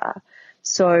pursuits are.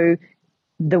 So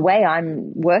the way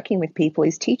I'm working with people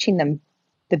is teaching them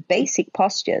the basic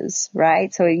postures,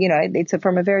 right? So, you know, it's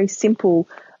from a very simple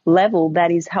level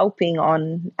that is helping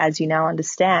on, as you now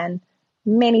understand,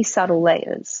 many subtle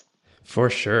layers. For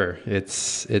sure.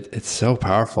 It's so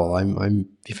powerful. I'm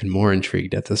even more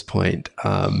intrigued at this point.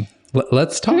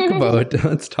 Let's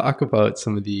talk about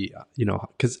some of the,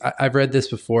 because I've read this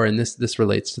before, and this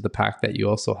relates to the pack that you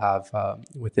also have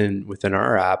within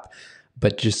our app,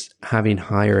 but just having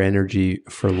higher energy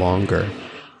for longer.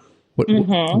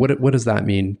 What does that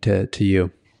mean to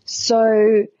you?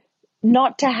 So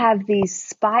not to have these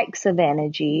spikes of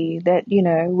energy that,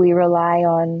 we rely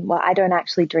on. Well, I don't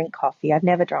actually drink coffee. I've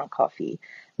never drunk coffee.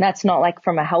 And that's not like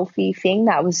from a healthy thing.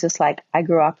 That was just like I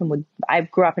grew up in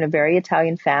a very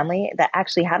Italian family that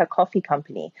actually had a coffee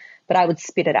company, but I would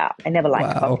spit it out. I never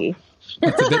liked coffee.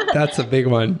 That's a big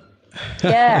one.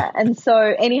 Yeah. And so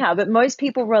anyhow, but most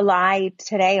people rely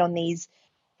today on these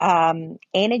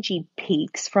energy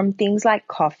peaks from things like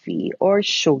coffee or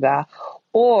sugar,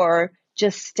 or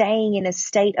just staying in a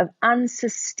state of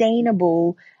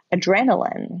unsustainable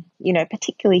adrenaline,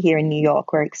 particularly here in New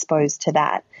York, we're exposed to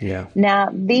that. Yeah. Now,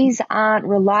 these aren't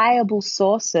reliable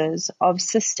sources of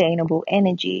sustainable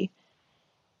energy.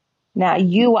 Now,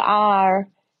 you are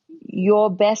your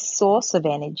best source of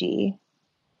energy.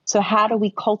 So how do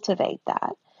we cultivate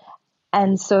that?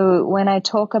 And so when I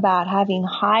talk about having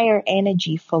higher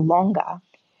energy for longer,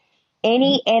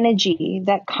 any energy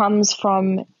that comes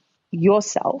from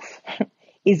yourself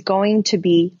is going to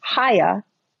be higher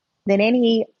than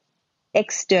any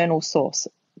external source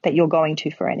that you're going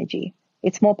to for energy.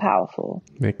 It's more powerful.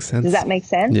 Makes sense. Does that make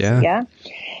sense? Yeah.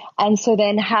 And so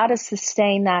then how to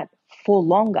sustain that for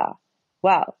longer?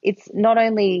 Well, it's not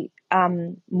only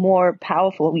more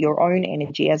powerful, your own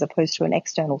energy, as opposed to an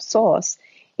external source.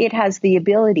 It has the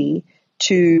ability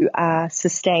to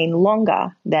sustain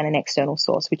longer than an external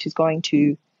source, which is going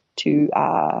to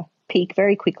peak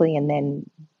very quickly and then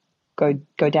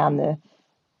go down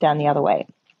the other way.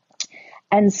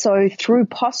 And so through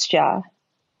posture,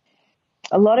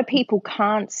 a lot of people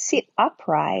can't sit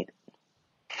upright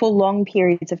for long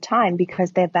periods of time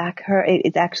because their back hurt.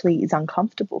 It actually is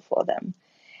uncomfortable for them.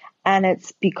 And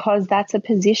it's because that's a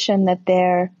position that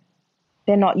they're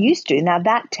not used to. Now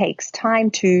that takes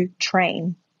time to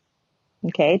train.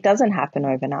 Okay. It doesn't happen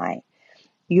overnight.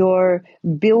 You're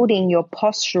building your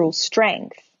postural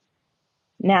strength.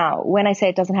 Now, when I say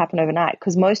it doesn't happen overnight,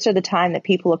 because most of the time that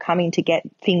people are coming to get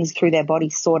things through their body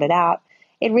sorted out,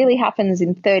 it really happens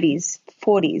in 30s,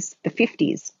 40s, the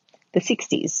 50s, the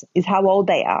 60s is how old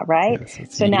they are, right?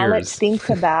 Yes, so now let's think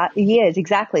about years,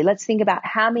 exactly. Let's think about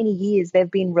how many years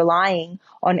they've been relying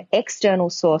on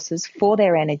external sources for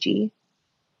their energy.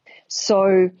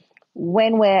 So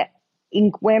when we're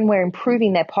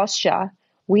improving their posture,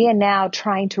 we are now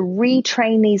trying to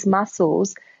retrain these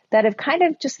muscles that have kind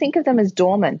of, just think of them as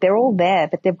dormant. They're all there,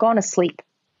 but they've gone asleep.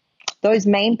 Those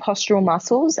main postural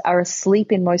muscles are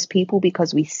asleep in most people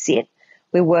because we sit,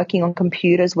 we're working on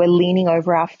computers, we're leaning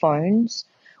over our phones.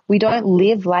 We don't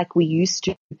live like we used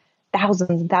to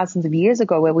thousands and thousands of years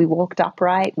ago, where we walked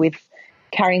upright with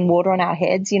carrying water on our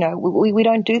heads. We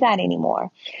don't do that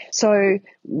anymore. So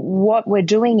what we're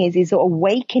doing is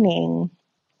awakening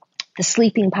the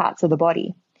sleeping parts of the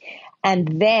body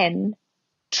and then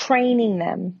training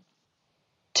them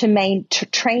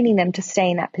to stay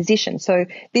in that position. So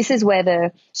this is where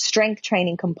the strength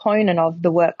training component of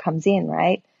the work comes in,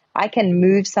 right? I can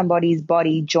move somebody's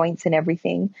body, joints and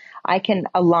everything. I can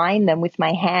align them with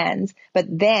my hands, but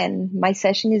then my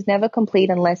session is never complete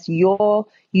unless you're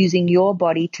using your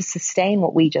body to sustain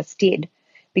what we just did,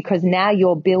 because now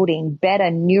you're building better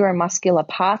neuromuscular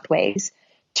pathways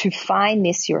to find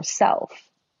this yourself.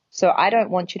 So I don't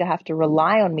want you to have to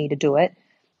rely on me to do it.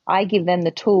 I give them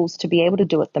the tools to be able to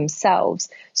do it themselves.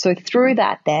 So through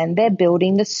that, then they're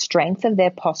building the strength of their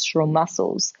postural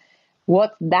muscles.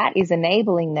 What that is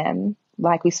enabling them,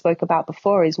 like we spoke about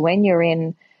before, is when you're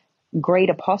in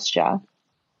greater posture,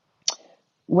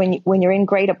 when you're in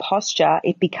greater posture,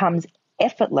 it becomes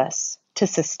effortless to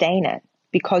sustain it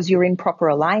because you're in proper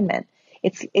alignment.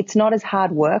 It's not as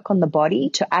hard work on the body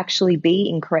to actually be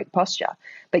in correct posture,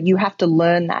 but you have to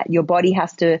learn that. Your body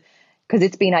has to, because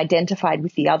it's been identified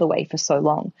with the other way for so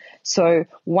long. So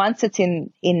once it's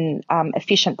in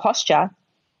efficient posture,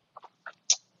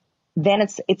 then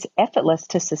it's effortless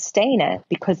to sustain it,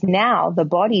 because now the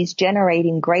body's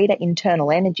generating greater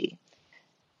internal energy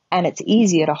and it's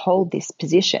easier to hold this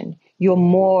position. You're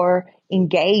more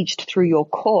engaged through your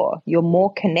core. You're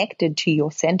more connected to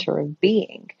your center of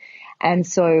being. And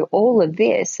so all of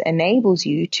this enables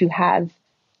you to have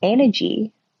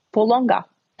energy for longer.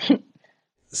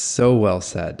 So well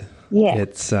said. Yeah.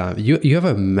 It's you have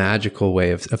a magical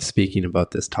way of speaking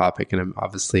about this topic, and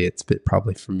obviously it's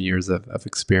probably from years of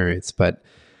experience, but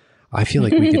I feel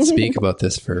like we could speak about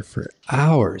this for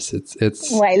hours.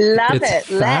 Oh, I love it's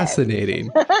it.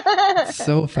 fascinating.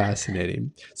 So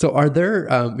fascinating. So are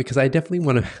there, because I definitely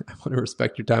I want to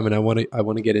respect your time, and I want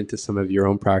to get into some of your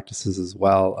own practices as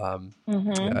well,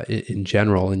 in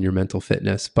general in your mental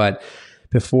fitness. But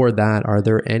before that, are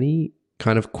there any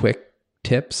kind of quick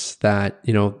tips that,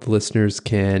 the listeners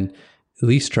can at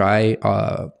least try,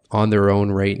 on their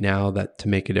own right now that to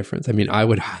make a difference? I mean, I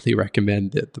would highly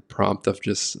recommend the prompt of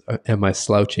just, am I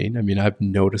slouching? I mean, I've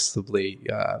noticeably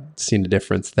seen a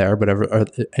difference there, but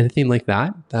anything like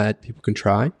that people can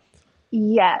try?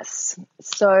 Yes.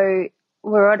 So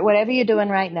whatever you're doing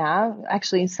right now,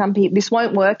 actually, some people, this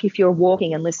won't work if you're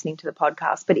walking and listening to the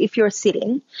podcast, but if you're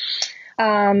sitting,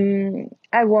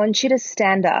 I want you to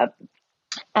stand up.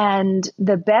 And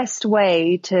the best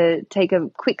way to take a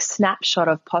quick snapshot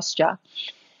of posture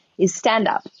is stand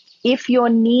up. If your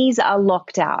knees are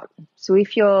locked out, so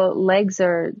if your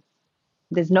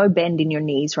there's no bend in your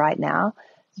knees right now,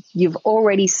 you've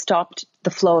already stopped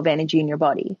the flow of energy in your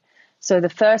body. So the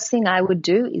first thing I would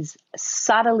do is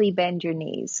subtly bend your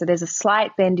knees. So there's a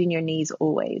slight bend in your knees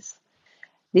always.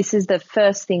 This is the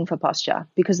first thing for posture,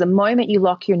 because the moment you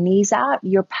lock your knees out,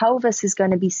 your pelvis is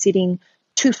going to be sitting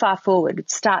too far forward. It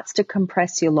starts to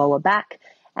compress your lower back,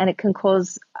 and it can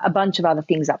cause a bunch of other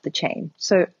things up the chain.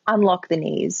 So unlock the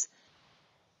knees.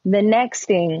 The next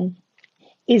thing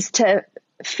is to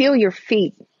feel your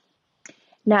feet.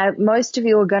 Now, most of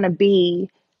you are going to be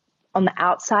on the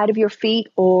outside of your feet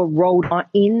or rolled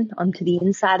onto the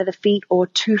inside of the feet, or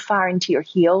too far into your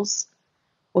heels,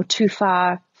 or too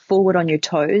far forward on your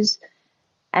toes.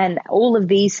 And all of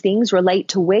these things relate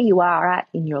to where you are at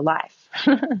in your life.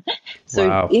 So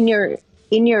Wow. in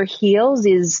your heels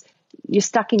is you're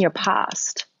stuck in your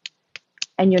past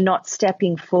and you're not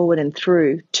stepping forward and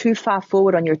through. Too far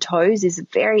forward on your toes is a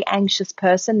very anxious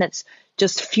person that's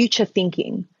just future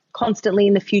thinking, constantly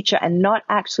in the future and not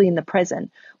actually in the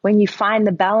present. When you find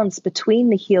the balance between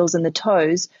the heels and the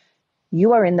toes,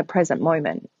 you are in the present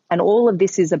moment. And all of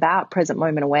this is about present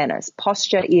moment awareness.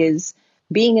 Posture is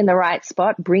being in the right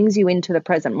spot brings you into the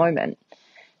present moment.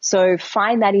 So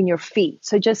find that in your feet.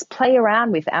 So just play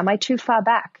around with, am I too far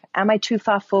back? Am I too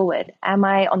far forward? Am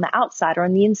I on the outside or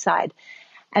on the inside?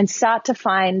 And start to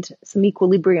find some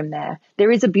equilibrium there.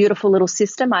 There is a beautiful little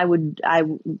system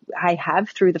I have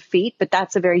through the feet, but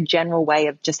that's a very general way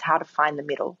of just how to find the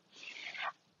middle.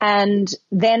 And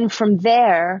then from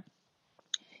there,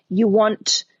 you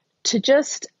want to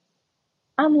just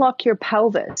unlock your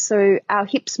pelvis. So our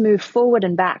hips move forward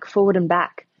and back, forward and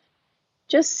back.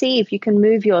 Just see if you can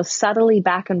move yours subtly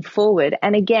back and forward.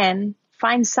 And again,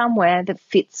 find somewhere that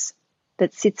fits,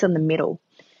 that sits in the middle.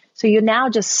 So you're now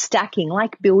just stacking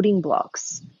like building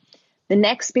blocks. The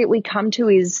next bit we come to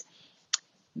is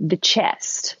the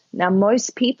chest. Now,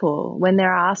 most people, when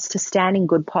they're asked to stand in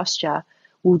good posture,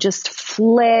 will just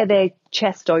flare their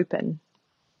chest open,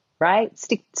 right?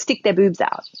 Stick their boobs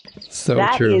out. So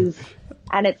that true. Is,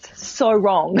 and it's so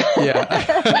wrong. Yeah.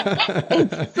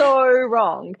 It's so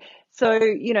wrong. So,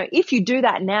 if you do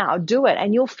that now, do it,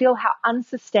 and you'll feel how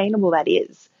unsustainable that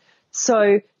is.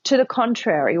 So to the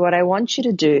contrary, what I want you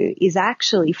to do is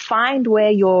actually find where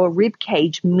your rib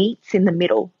cage meets in the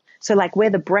middle. So like where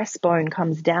the breastbone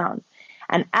comes down.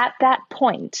 And at that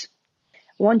point, I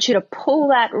want you to pull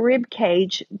that rib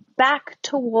cage back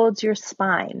towards your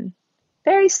spine.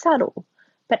 Very subtle.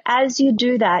 But as you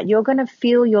do that, you're going to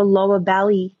feel your lower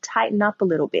belly tighten up a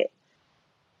little bit.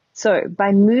 So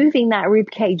by moving that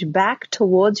rib cage back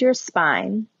towards your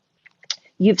spine,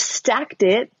 you've stacked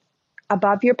it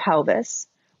above your pelvis,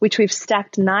 which we've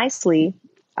stacked nicely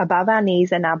above our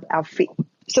knees and our feet.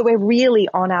 So we're really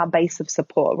on our base of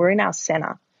support. We're in our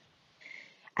center.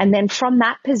 And then from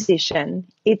that position,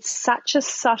 it's such a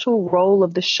subtle roll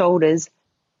of the shoulders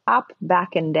up,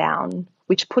 back, and down,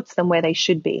 which puts them where they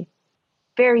should be.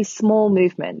 Very small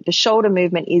movement. The shoulder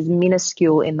movement is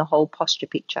minuscule in the whole posture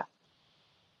picture.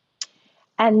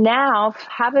 And now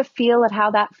have a feel at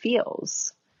how that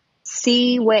feels.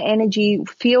 See where energy,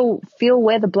 feel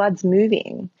where the blood's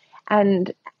moving,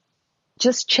 and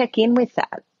just check in with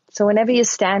that. So whenever you're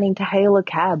standing to hail a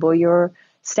cab or you're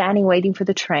standing waiting for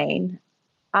the train,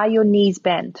 are your knees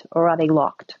bent or are they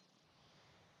locked?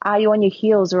 Are you on your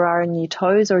heels or are you on your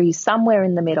toes, or are you somewhere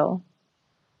in the middle?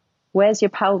 Where's your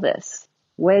pelvis?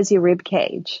 Where's your rib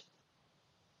cage?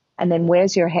 And then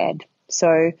where's your head?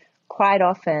 So quite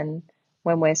often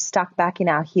when we're stuck back in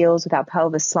our heels with our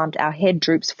pelvis slumped, our head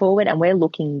droops forward and we're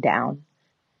looking down.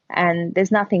 And there's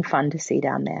nothing fun to see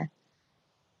down there.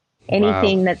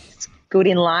 Anything that's good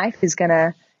in life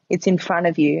it's in front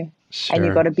of you. Sure. And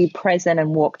you've got to be present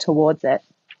and walk towards it.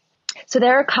 So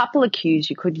there are a couple of cues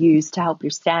you could use to help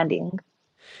your standing.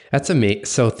 That's amazing.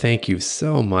 So thank you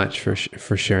so much for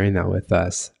sharing that with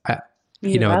us.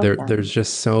 You're welcome. There's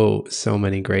just so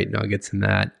many great nuggets in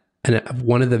that. And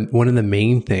one of the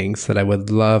main things that I would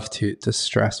love to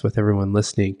stress with everyone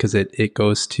listening, because it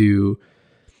goes to,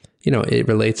 it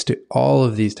relates to all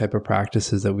of these type of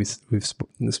practices that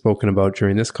we've spoken about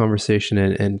during this conversation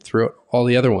and throughout all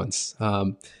the other ones.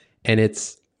 And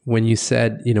it's when you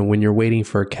said, when you're waiting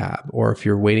for a cab, or if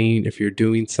you're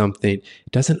doing something,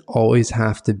 it doesn't always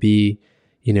have to be,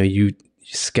 you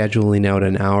scheduling out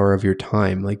an hour of your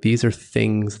time. Like, these are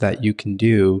things that you can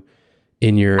do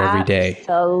in your everyday.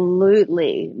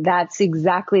 Absolutely. That's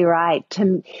exactly right.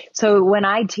 So when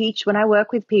I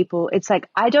work with people, it's like,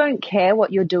 I don't care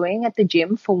what you're doing at the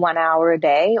gym for 1 hour a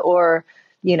day, or,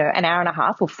 an hour and a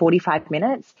half or 45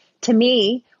 minutes. To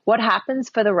me, what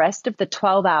happens for the rest of the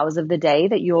 12 hours of the day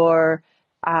that you're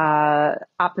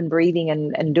up and breathing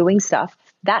and doing stuff,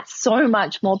 that's so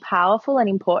much more powerful and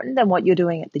important than what you're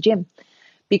doing at the gym.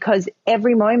 Because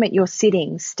every moment you're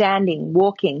sitting, standing,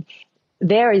 walking,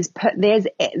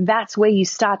 that's where you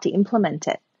start to implement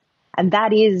it. And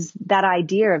that is that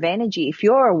idea of energy. If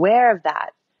you're aware of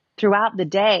that throughout the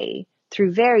day,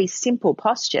 through very simple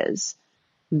postures,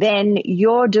 then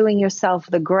you're doing yourself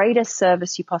the greatest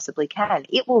service you possibly can.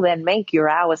 It will then make your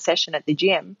hour session at the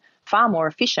gym far more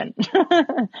efficient.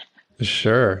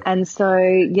 Sure. And so,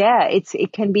 yeah,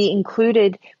 it can be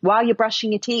included while you're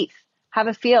brushing your teeth. Have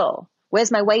a feel.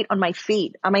 Where's my weight on my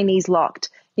feet? Are my knees locked?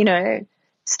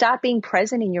 Start being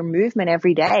present in your movement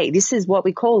every day. This is what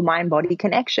we call mind-body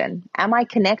connection. Am I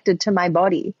connected to my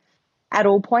body at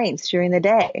all points during the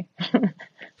day?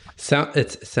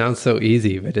 It sounds so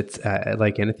easy, but it's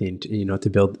like anything, to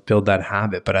build that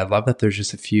habit. But I love that there's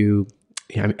just a few.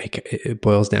 It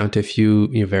boils down to a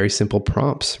few, very simple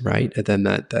prompts, right? And then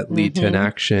that lead to an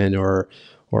action or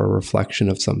a reflection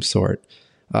of some sort.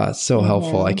 So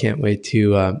helpful. I can't wait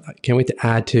to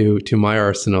add to my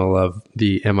arsenal of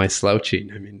the am I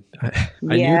slouching? I mean,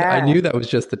 I knew that was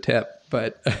just the tip,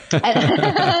 but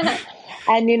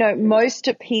and most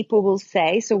people will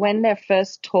say, so when they're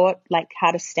first taught like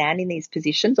how to stand in these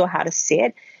positions or how to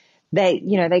sit,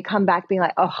 they come back being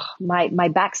like, oh, my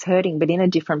back's hurting, but in a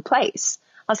different place.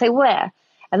 I'll say, where?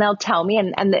 And they'll tell me,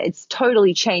 and it's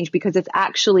totally changed because it's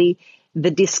actually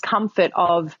the discomfort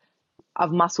of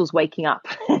muscles waking up.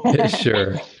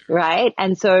 Sure. Right.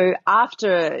 And so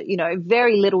after,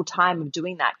 very little time of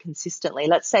doing that consistently,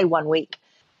 let's say 1 week,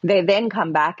 they then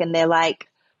come back and they're like,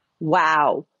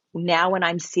 wow, now when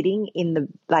I'm sitting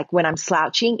when I'm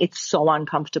slouching, it's so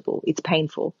uncomfortable. It's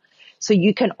painful. So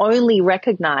you can only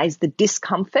recognize the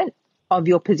discomfort of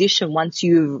your position once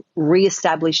you've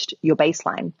reestablished your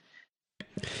baseline.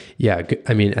 Yeah.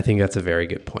 I mean, I think that's a very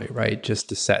good point, right? Just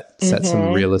to set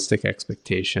some realistic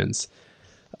expectations.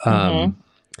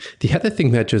 The other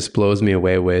thing that just blows me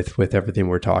away with everything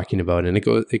we're talking about, and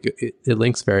it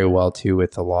links very well too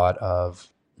with a lot of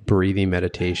breathing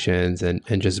meditations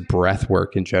and just breath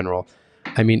work in general.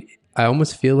 I mean, I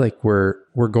almost feel like we're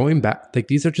going back, like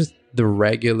these are just the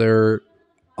regular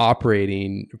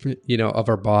operating, of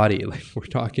our body. Like, we're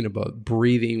talking about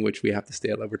breathing, which we have to stay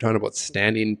alive. We're talking about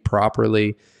standing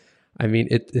properly. I mean,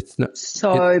 it's not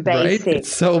so basic. Right?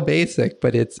 It's so basic,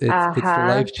 but it's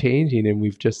life changing. And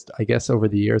we've just, I guess, over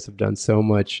the years have done so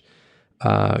much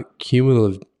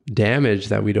cumulative damage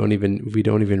that we don't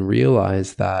even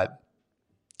realize that,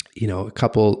 a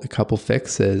couple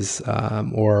fixes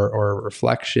or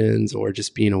reflections or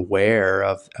just being aware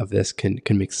of this can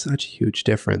make such a huge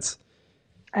difference.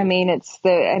 I mean, it's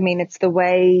the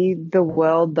way the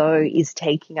world though is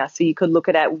taking us. So you could look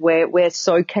at it where we're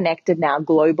so connected now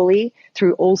globally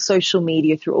through all social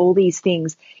media, through all these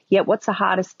things. Yet what's the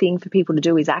hardest thing for people to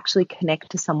do is actually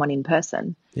connect to someone in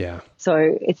person. Yeah. So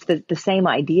it's the same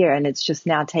idea, and it's just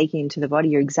now taking into the body.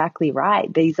 You're exactly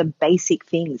right. These are basic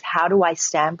things. How do I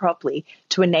stand properly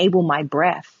to enable my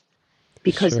breath?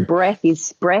 Because Sure. breath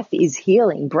is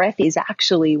healing. Breath is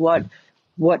actually what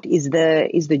is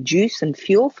the juice and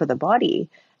fuel for the body.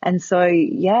 And so,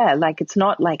 yeah, like, it's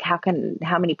not like how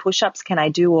many push-ups can I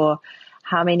do or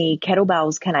how many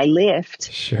kettlebells can I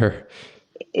lift? Sure.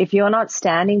 If you're not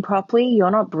standing properly,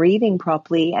 you're not breathing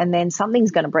properly, and then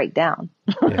something's going to break down.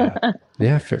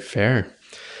 Yeah, fair.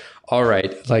 All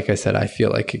right. Like I said, I feel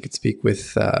like I could speak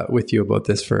with you about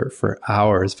this for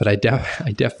hours, but I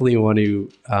definitely want to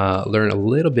learn a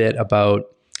little bit about,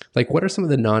 like, what are some of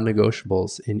the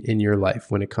non-negotiables in your life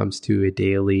when it comes to a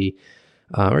daily,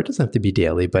 or it doesn't have to be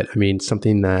daily, but I mean,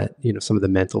 something that, some of the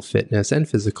mental fitness and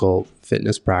physical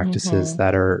fitness practices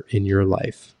that are in your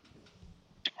life?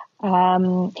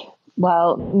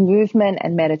 Well, movement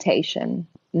and meditation.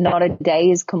 Not a day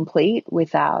is complete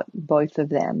without both of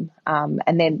them.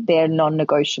 And they're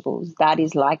non-negotiables. That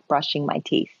is like brushing my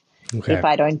teeth. Okay. If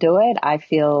I don't do it, I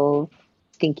feel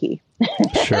stinky.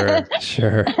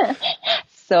 Sure.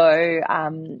 So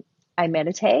I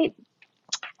meditate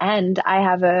and I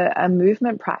have a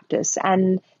movement practice,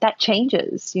 and that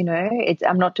changes,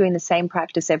 I'm not doing the same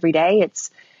practice every day.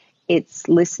 It's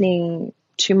listening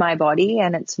to my body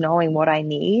and it's knowing what I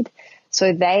need.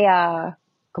 So they are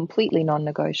completely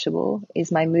non-negotiable,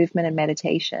 is my movement and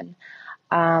meditation.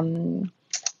 And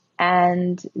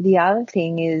the other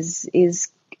thing is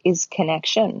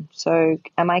connection. So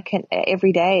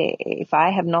every day, if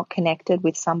I have not connected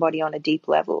with somebody on a deep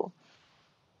level,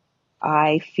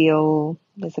 I feel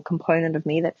there's a component of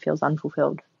me that feels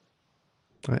unfulfilled.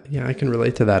 Yeah, I can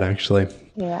relate to that actually.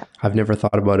 Yeah. I've never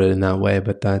thought about it in that way,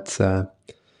 but that's,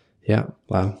 yeah.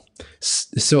 Wow.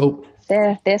 So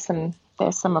there's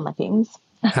some of my things.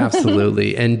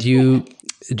 Absolutely. And you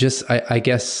just, I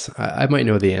guess I might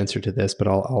know the answer to this, but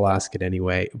I'll ask it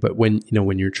anyway. But when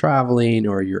you're traveling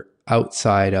or you're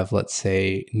outside of, let's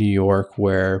say, New York,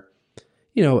 where,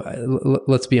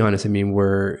 let's be honest. I mean,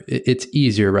 it's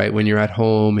easier, right? When you're at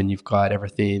home and you've got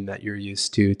everything that you're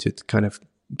used to kind of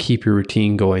keep your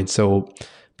routine going. So,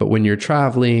 but when you're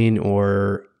traveling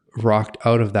or rocked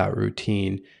out of that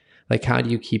routine, like, how do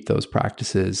you keep those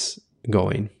practices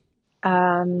going?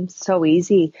 So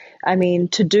easy. I mean,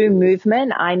 to do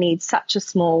movement, I need such a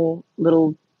small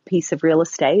little piece of real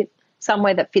estate,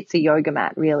 somewhere that fits a yoga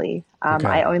mat, really. Okay.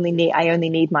 I only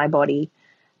need my body,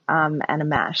 and a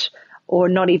mat, or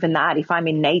not even that. If I'm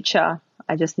in nature,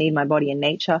 I just need my body in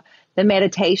nature. The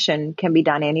meditation can be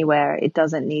done anywhere. It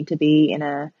doesn't need to be in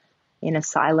a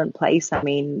silent place. I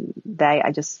mean,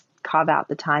 I just carve out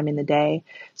the time in the day.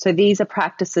 So these are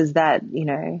practices that,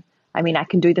 I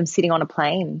can do them sitting on a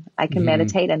plane. I can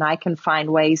meditate, and I can find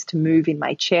ways to move in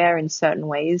my chair in certain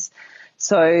ways.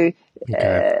 So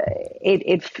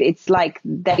it's like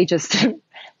they just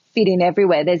fit in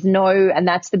everywhere. And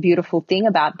that's the beautiful thing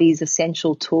about these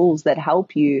essential tools that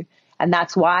help you. And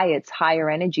that's why it's higher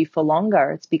energy for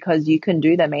longer. It's because you can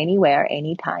do them anywhere,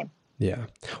 anytime. Yeah.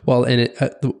 Well, and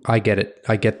I get it.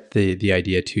 I get the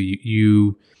idea too.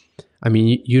 You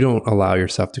don't allow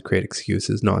yourself to create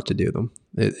excuses not to do them.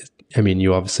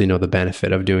 You obviously know the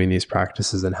benefit of doing these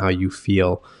practices and how you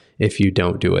feel if you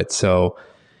don't do it. So,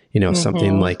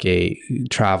 something like a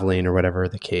traveling or whatever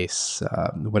the case,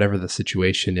 whatever the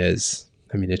situation is,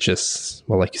 it's just,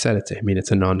 well, like you said,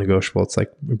 it's a non-negotiable. It's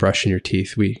like brushing your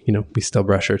teeth. We still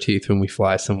brush our teeth when we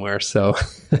fly somewhere. So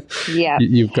yeah,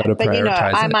 you've got to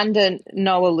prioritize I'm under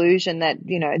no illusion that,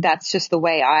 that's just the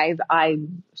way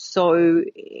I'm so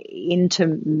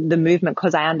into the movement,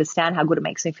 because I understand how good it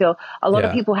makes me feel. A lot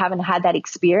of people haven't had that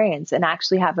experience and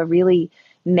actually have a really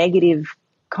negative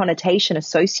connotation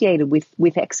associated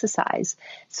with exercise.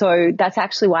 So that's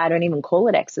actually why I don't even call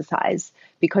it exercise,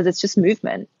 because it's just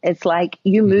movement. It's like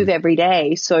you move every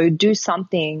day. So do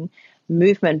something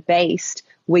movement based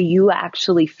where you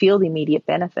actually feel the immediate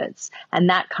benefits. And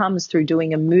that comes through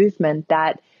doing a movement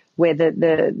where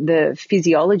the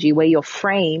physiology, where your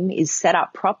frame is set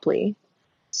up properly,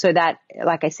 so that,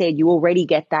 like I said, you already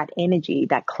get that energy,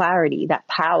 that clarity, that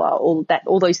power,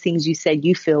 all those things you said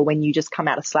you feel when you just come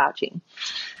out of slouching.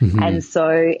 Mm-hmm. And so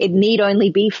it need only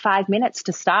be 5 minutes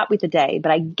to start with a day.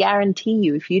 But I guarantee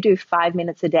you, if you do 5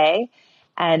 minutes a day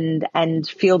and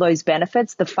feel those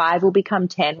benefits, the 5 will become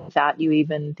 10 without you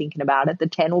even thinking about it. The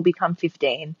 10 will become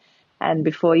 15. And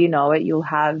before you know it, you'll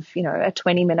have, a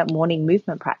 20-minute morning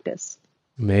movement practice.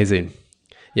 Amazing.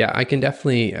 Yeah, I can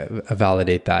definitely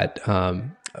validate that.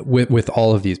 With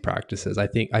all of these practices,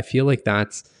 I feel like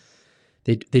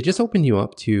they just open you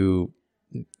up to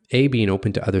A, being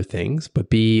open to other things, but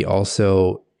B,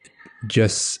 also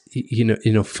just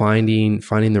finding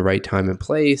the right time and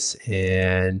place.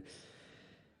 And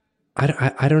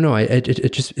I don't know,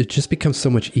 it just becomes so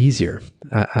much easier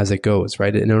as it goes,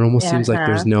 right? And it almost seems like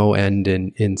there's no end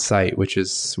in sight, which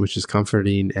is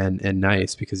comforting and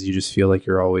nice, because you just feel like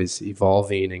you're always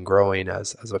evolving and growing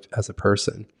as a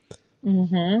person.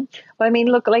 Mm-hmm. Well,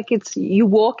 look, like you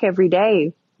walk every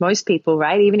day, most people,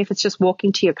 right? Even if it's just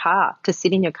walking to your car, to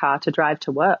sit in your car, to drive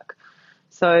to work.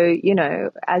 So,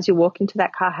 as you're walking to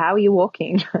that car, how are you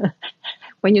walking?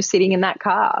 When you're sitting in that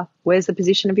car, where's the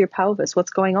position of your pelvis? What's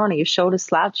going on? Are your shoulders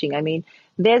slouching?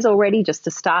 There's already just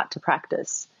a start to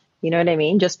practice. You know what I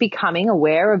mean? Just becoming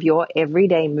aware of your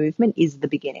everyday movement is the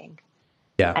beginning.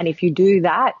 Yeah. And if you do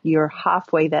that, you're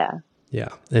halfway there. Yeah.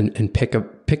 And pick a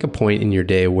point in your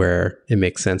day where it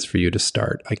makes sense for you to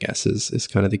start, I guess is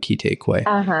kind of the key takeaway.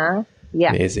 Uh-huh. Yeah.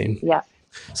 Amazing. Yeah.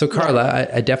 So Carla,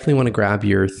 I definitely want to grab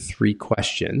your 3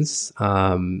 questions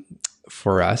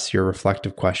for us, your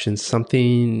reflective questions,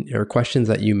 something or questions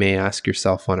that you may ask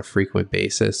yourself on a frequent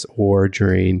basis or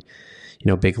during,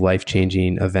 big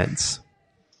life-changing events.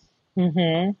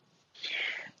 Mm-hmm.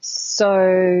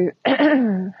 So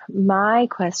my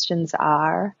questions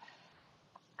are,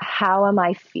 how am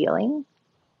I feeling?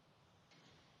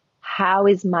 How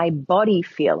is my body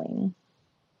feeling?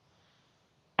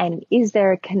 And is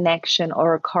there a connection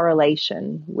or a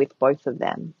correlation with both of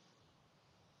them?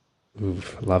 Ooh,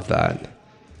 love that.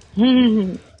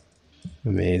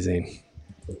 Amazing.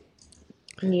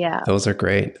 Yeah. Those are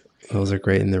great.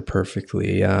 And they're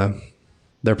perfectly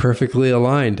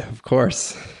aligned, of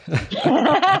course.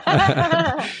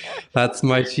 That's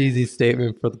my cheesy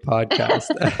statement for the podcast.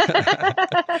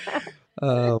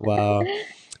 Oh, wow.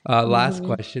 Last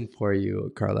question for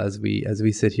you, Carla, as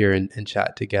we sit here and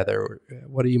chat together,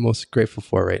 what are you most grateful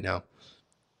for right now?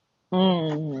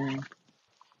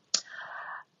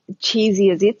 Cheesy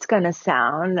as it's going to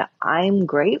sound, I'm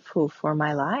grateful for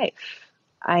my life.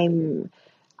 I'm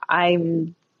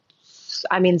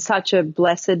in such a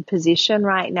blessed position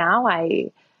right now.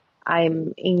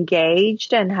 I'm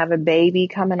engaged and have a baby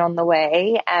coming on the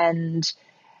way, and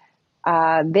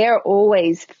there are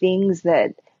always things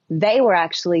that they were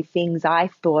actually things I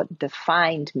thought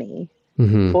defined me.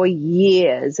 Mm-hmm. For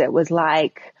years. It was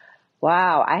like,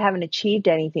 wow, I haven't achieved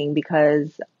anything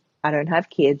because I don't have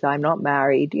kids. I'm not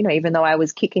married, even though I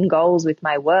was kicking goals with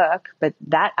my work, but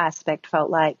that aspect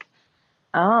felt like,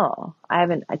 oh, I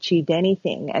haven't achieved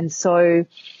anything. And so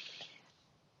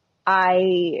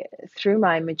through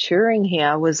my maturing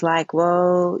here, was like,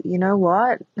 well, you know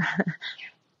what?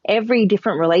 Every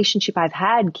different relationship I've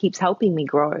had keeps helping me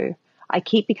grow. I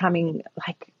keep becoming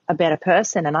like a better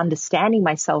person and understanding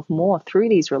myself more through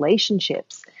these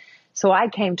relationships. So I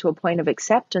came to a point of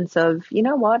acceptance of, you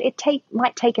know what,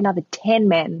 might take another 10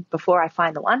 men before I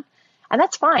find the one. And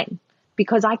that's fine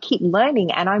because I keep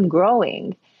learning and I'm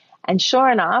growing. And sure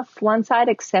enough, once I'd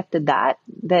accepted that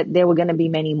there were going to be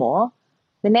many more,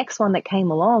 the next one that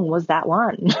came along was that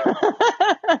one.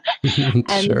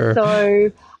 And sure.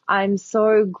 So I'm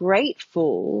so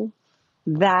grateful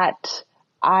that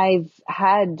I've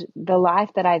had the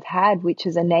life that I've had, which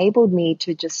has enabled me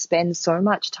to just spend so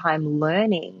much time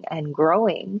learning and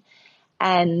growing,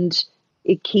 and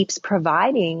it keeps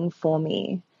providing for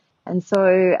me. And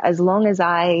so as long as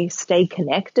I stay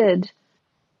connected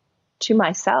to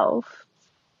myself,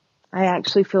 I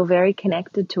actually feel very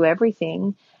connected to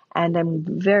everything, and I'm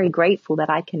very grateful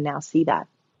that I can now see that.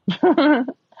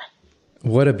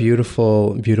 What a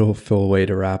beautiful, beautiful way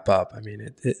to wrap up. I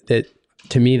mean, it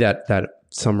to me, that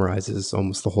summarizes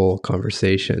almost the whole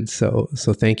conversation. So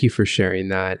thank you for sharing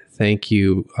that. Thank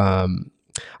you. I'm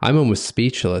almost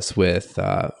speechless with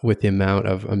the amount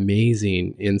of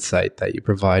amazing insight that you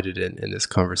provided in this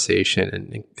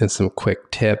conversation and some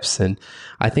quick tips. And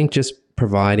I think just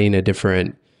providing a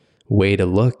different way to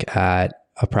look at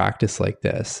a practice like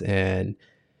this. And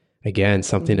again,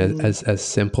 something as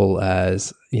simple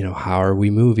as, how are we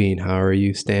moving? How are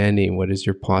you standing? What is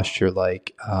your posture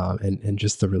like? And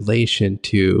just the relation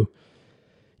to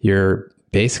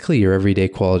basically your everyday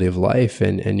quality of life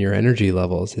and your energy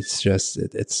levels. It's just,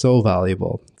 it's so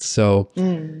valuable. So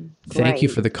thank you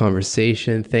for the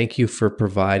conversation. Thank you for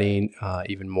providing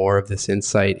even more of this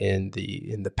insight in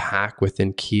the pack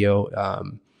within Keo.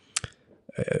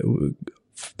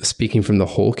 Speaking from the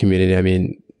whole community, I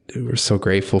mean, we're so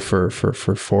grateful for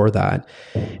that.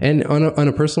 And on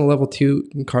a personal level too,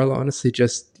 Carla, honestly,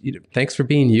 just thanks for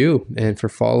being you and for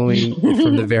following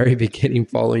from the very beginning,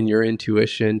 following your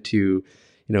intuition to,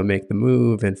 make the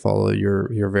move and follow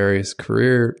your various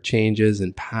career changes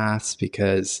and paths,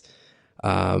 because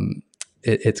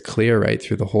it's clear right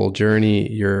through the whole journey,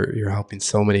 you're helping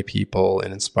so many people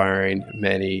and inspiring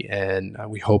many. And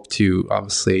we hope to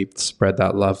obviously spread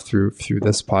that love through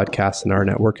this podcast and our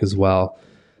network as well.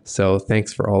 So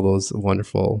thanks for all those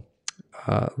wonderful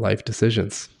life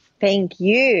decisions. Thank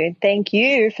you. Thank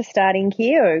you for starting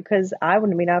Keo, because I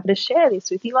wouldn't have been able to share this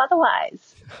with you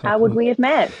otherwise. How would we have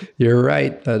met? You're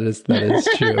right. That is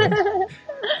true.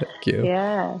 Thank you.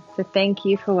 Yeah. So thank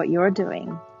you for what you're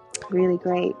doing. Really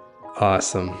great.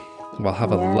 Awesome. Well,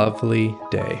 have a lovely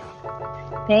day.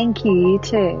 Thank you. You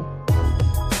too.